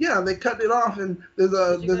that. Yeah, they cut it off, and there's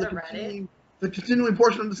a continuing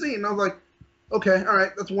portion of the scene. And I was like, okay, all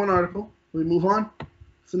right, that's one article. We move on.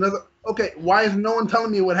 It's another. Okay, why is no one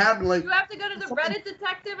telling me what happened? Like, you have to go to the Reddit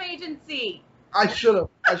Detective Agency. I should have,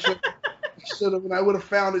 and I would have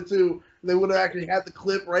found it too. They would have actually had the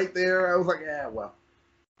clip right there. I was like, yeah, well,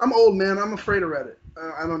 I'm old, man. I'm afraid of Reddit.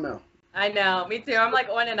 I don't know. I know, me too. I'm like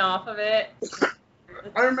on and off of it.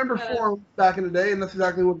 I remember forums back in the day, and that's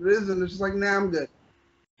exactly what it is. And it's just like, nah, I'm good.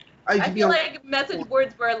 I feel like message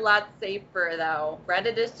boards were a lot safer, though.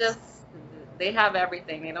 Reddit is just, they have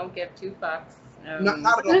everything. They don't give two fucks. No.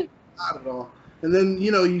 Not at all. Not at all. And then,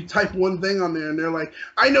 you type one thing on there, and they're like,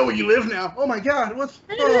 I know where you live now. Oh, my God. What's...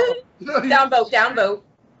 Downvote.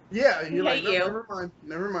 Yeah. You're like, you.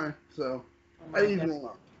 Never mind. So, I leave it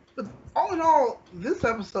alone. But all in all, this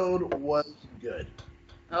episode was good.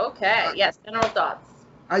 Okay. Yes. General thoughts.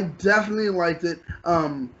 I definitely liked it.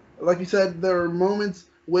 Like you said, there were moments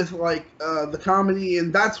with the comedy,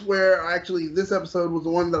 and that's where actually this episode was the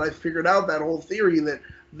one that I figured out that whole theory that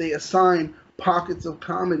they assign pockets of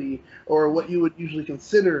comedy, or what you would usually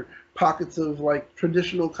consider pockets of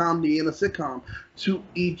traditional comedy in a sitcom, to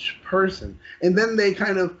each person, and then they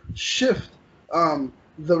kind of shift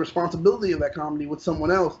the responsibility of that comedy with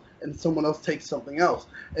someone else, and someone else takes something else,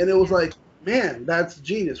 and it was like, man, that's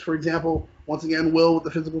genius. For example, once again, Will with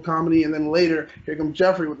the physical comedy, and then later here comes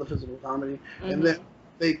Jeffrey with the physical comedy, and then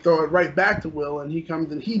they throw it right back to Will, and he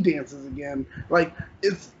comes and he dances again. Like,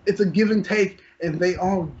 it's a give and take, and they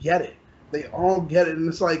all get it. They all get it, and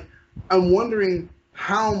it's like, I'm wondering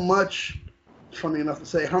how much, funny enough to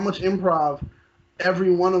say, how much improv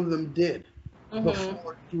every one of them did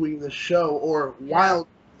before doing the show or while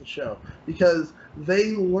doing the show, because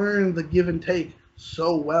they learned the give and take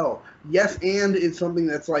so well. Yes, and it's something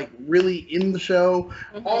that's really in the show.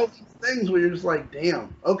 All these things where you're just like,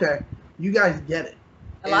 damn, okay, you guys get it.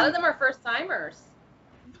 A lot of them are first timers.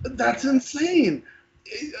 That's insane.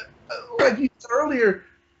 Like you said earlier,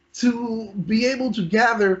 to be able to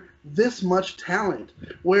gather this much talent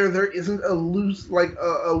where there isn't a loose,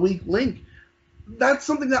 a weak link, that's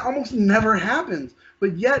something that almost never happens.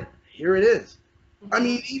 But yet, here it is. I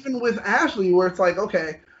mean, even with Ashley, where it's like,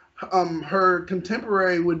 okay, her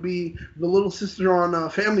contemporary would be the little sister on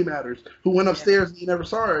Family Matters, who went upstairs and you never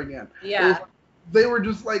saw her again. Yeah. They were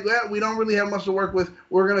just like, well, we don't really have much to work with.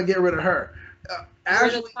 We're going to get rid of her.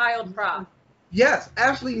 Ashley, the child prop. Yes,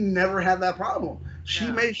 Ashley never had that problem. She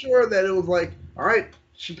made sure that it was like, all right,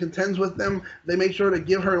 she contends with them. They made sure to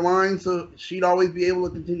give her lines so she'd always be able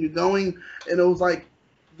to continue going. And it was like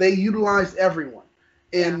they utilized everyone.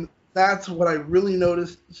 And that's what I really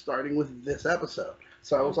noticed starting with this episode.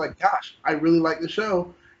 So I was like, gosh, I really like the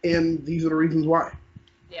show, and these are the reasons why.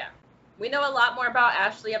 Yeah. We know a lot more about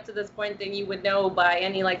Ashley up to this point than you would know by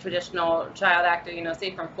any traditional child actor,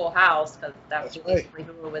 say from Full House, because that's basically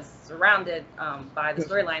who was surrounded by the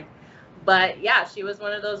storyline. But yeah, she was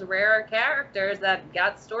one of those rare characters that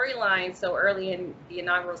got storylines so early in the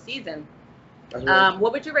inaugural season. Right.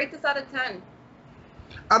 What would you rate this out of 10?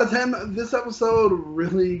 Out of 10, this episode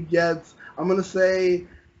really gets, I'm going to say,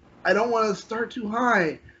 I don't want to start too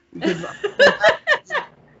high because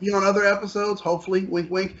be on other episodes, hopefully, wink,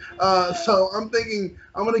 wink. So I'm thinking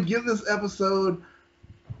I'm going to give this episode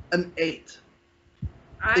an 8.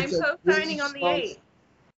 I'm co-signing on the 8.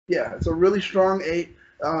 Yeah, it's a really strong 8.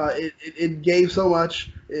 It gave so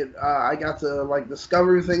much. I got to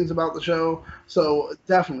discover things about the show. So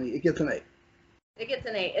definitely, it gets an 8. It gets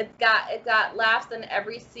an 8. It got laughs in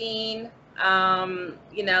every scene.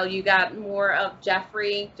 You got more of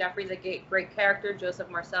Jeffrey. Jeffrey's a great character. Joseph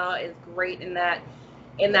Marcel is great in that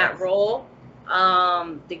role.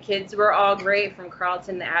 The kids were all great, from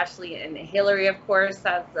Carlton to Ashley, and Hillary, of course,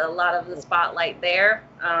 has a lot of the spotlight there.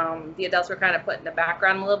 The adults were kind of put in the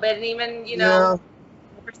background a little bit, and even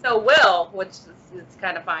so Will, which is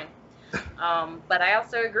kind of fine. But I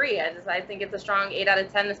also agree. I think it's a strong 8 out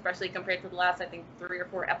of 10, especially compared to the last, I think, 3 or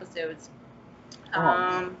 4 episodes.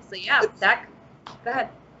 So yeah, go ahead.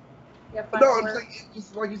 Yeah, No, I'm saying,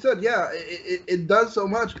 just like you said, yeah, it does so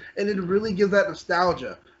much, and it really gives that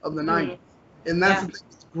nostalgia of the 90s. And that's the thing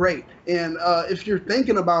that's great. And if you're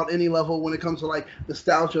thinking about any level when it comes to like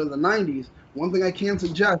nostalgia of the 90s, one thing I can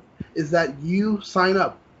suggest is that you sign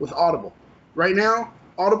up with Audible. Right now,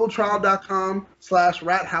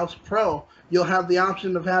 audibletrial.com/RatHousePro, you'll have the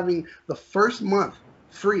option of having the first month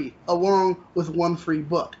free along with one free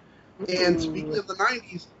book. And speaking of the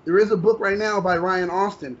 90s, there is a book right now by Ryan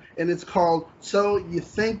Austin, and it's called So You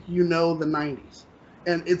Think You Know the 90s.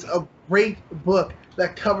 And it's a great book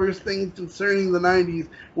that covers things concerning the 90s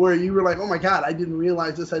where you were like, oh my God, I didn't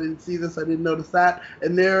realize this, I didn't see this, I didn't notice that.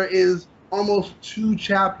 And there is almost 2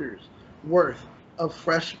 chapters worth of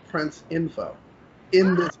Fresh Prince info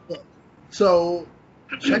in this book. So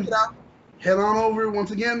check it out. Head on over, once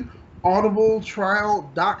again,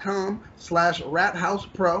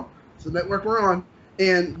 audibletrial.com/RatHousePro. It's the network we're on.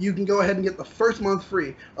 And you can go ahead and get the first month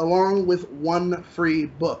free along with one free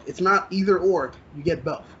book. It's not either or. You get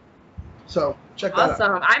both. So check that out.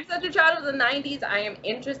 Awesome. I'm such a child of the 90s. I am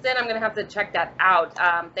interested. I'm going to have to check that out.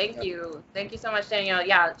 Thank you. Thank you so much, Daniel.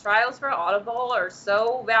 Yeah, trials for Audible are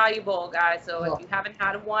so valuable, guys. So if you haven't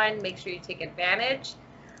had one, make sure you take advantage.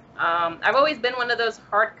 I've always been one of those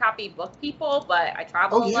hard copy book people, but I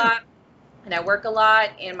travel a lot. And I work a lot,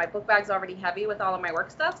 and my book bag's already heavy with all of my work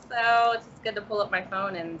stuff, so it's just good to pull up my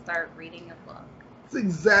phone and start reading a book. That's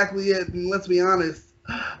exactly it. And let's be honest,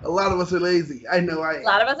 a lot of us are lazy. A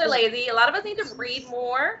lot of us are lazy. A lot of us need to read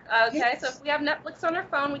more. Okay, so if we have Netflix on our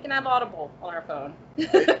phone, we can have Audible on our phone.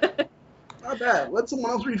 Not bad. Let someone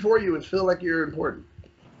else read for you and feel like you're important.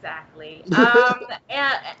 Exactly.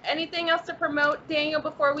 Anything else to promote, Daniel,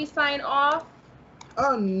 before we sign off?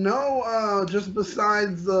 No, just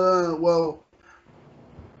besides,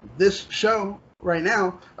 this show right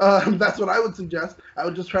now, that's what I would suggest. I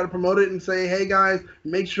would just try to promote it and say, hey guys,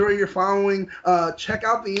 make sure you're following, check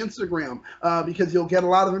out the Instagram, because you'll get a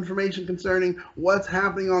lot of information concerning what's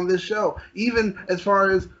happening on this show, even as far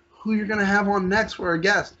as who you're going to have on next for a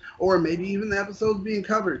guest, or maybe even the episodes being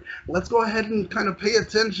covered. Let's go ahead and kind of pay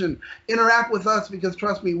attention, interact with us, because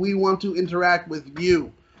trust me, we want to interact with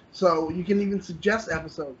you. So you can even suggest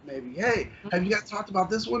episodes, maybe. Hey, have you guys talked about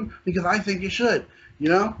this one? Because I think you should,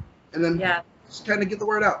 And then just kind of get the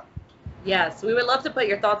word out. Yes, we would love to put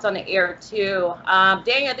your thoughts on the air, too.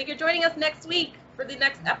 Daniel, I think you're joining us next week for the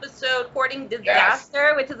next episode, Courting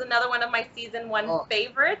Disaster, which is another one of my season 1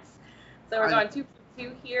 favorites. So we're going 2 for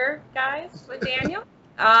 2 here, guys, with Daniel.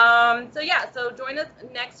 So join us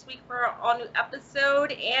next week for our all-new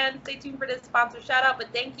episode, and stay tuned for this sponsor shout-out.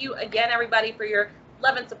 But thank you again, everybody, for your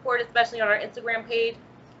love and support, especially on our Instagram page.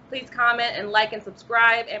 Please comment and like and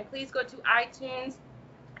subscribe, and please go to iTunes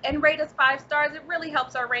and rate us 5 stars. It really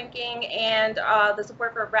helps our ranking and the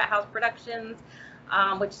support for Rat House Productions,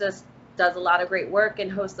 which just does a lot of great work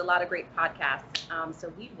and hosts a lot of great podcasts.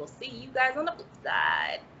 So we will see you guys on the flip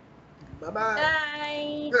side. Bye-bye.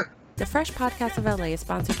 Bye. The Fresh Podcast of LA is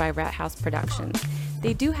sponsored by Rat House Productions.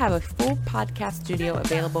 They do have a full podcast studio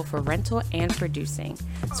available for rental and producing.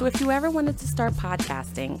 So if you ever wanted to start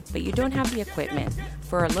podcasting, but you don't have the equipment,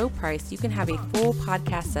 for a low price, you can have a full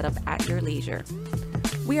podcast setup at your leisure.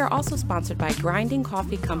 We are also sponsored by Grinding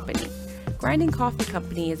Coffee Company. Grinding Coffee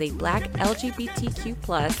Company is a Black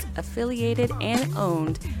LGBTQ+ affiliated and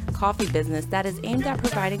owned coffee business that is aimed at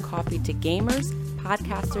providing coffee to gamers,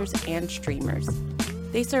 podcasters, and streamers.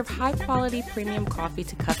 They serve high-quality premium coffee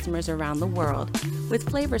to customers around the world with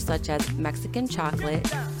flavors such as Mexican chocolate,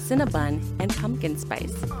 Cinnabon, and pumpkin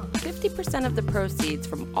spice. 50% of the proceeds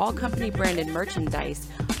from all company-branded merchandise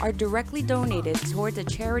are directly donated towards a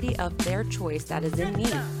charity of their choice that is in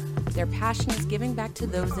need. Their passion is giving back to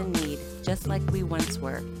those in need, just like we once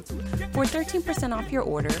were. For 13% off your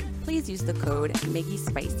order, please use the code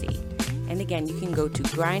MiggySpicy. And again, you can go to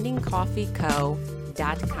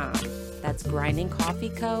grindingcoffeeco.com. That's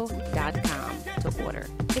grindingcoffeeco.com to order.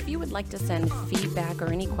 If you would like to send feedback or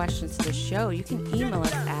any questions to the show, you can email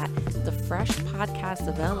us at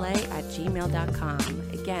thefreshpodcastofla@gmail.com.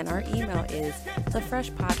 Again, our email is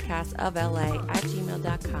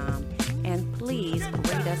thefreshpodcastofla@gmail.com. And please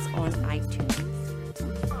rate us on iTunes.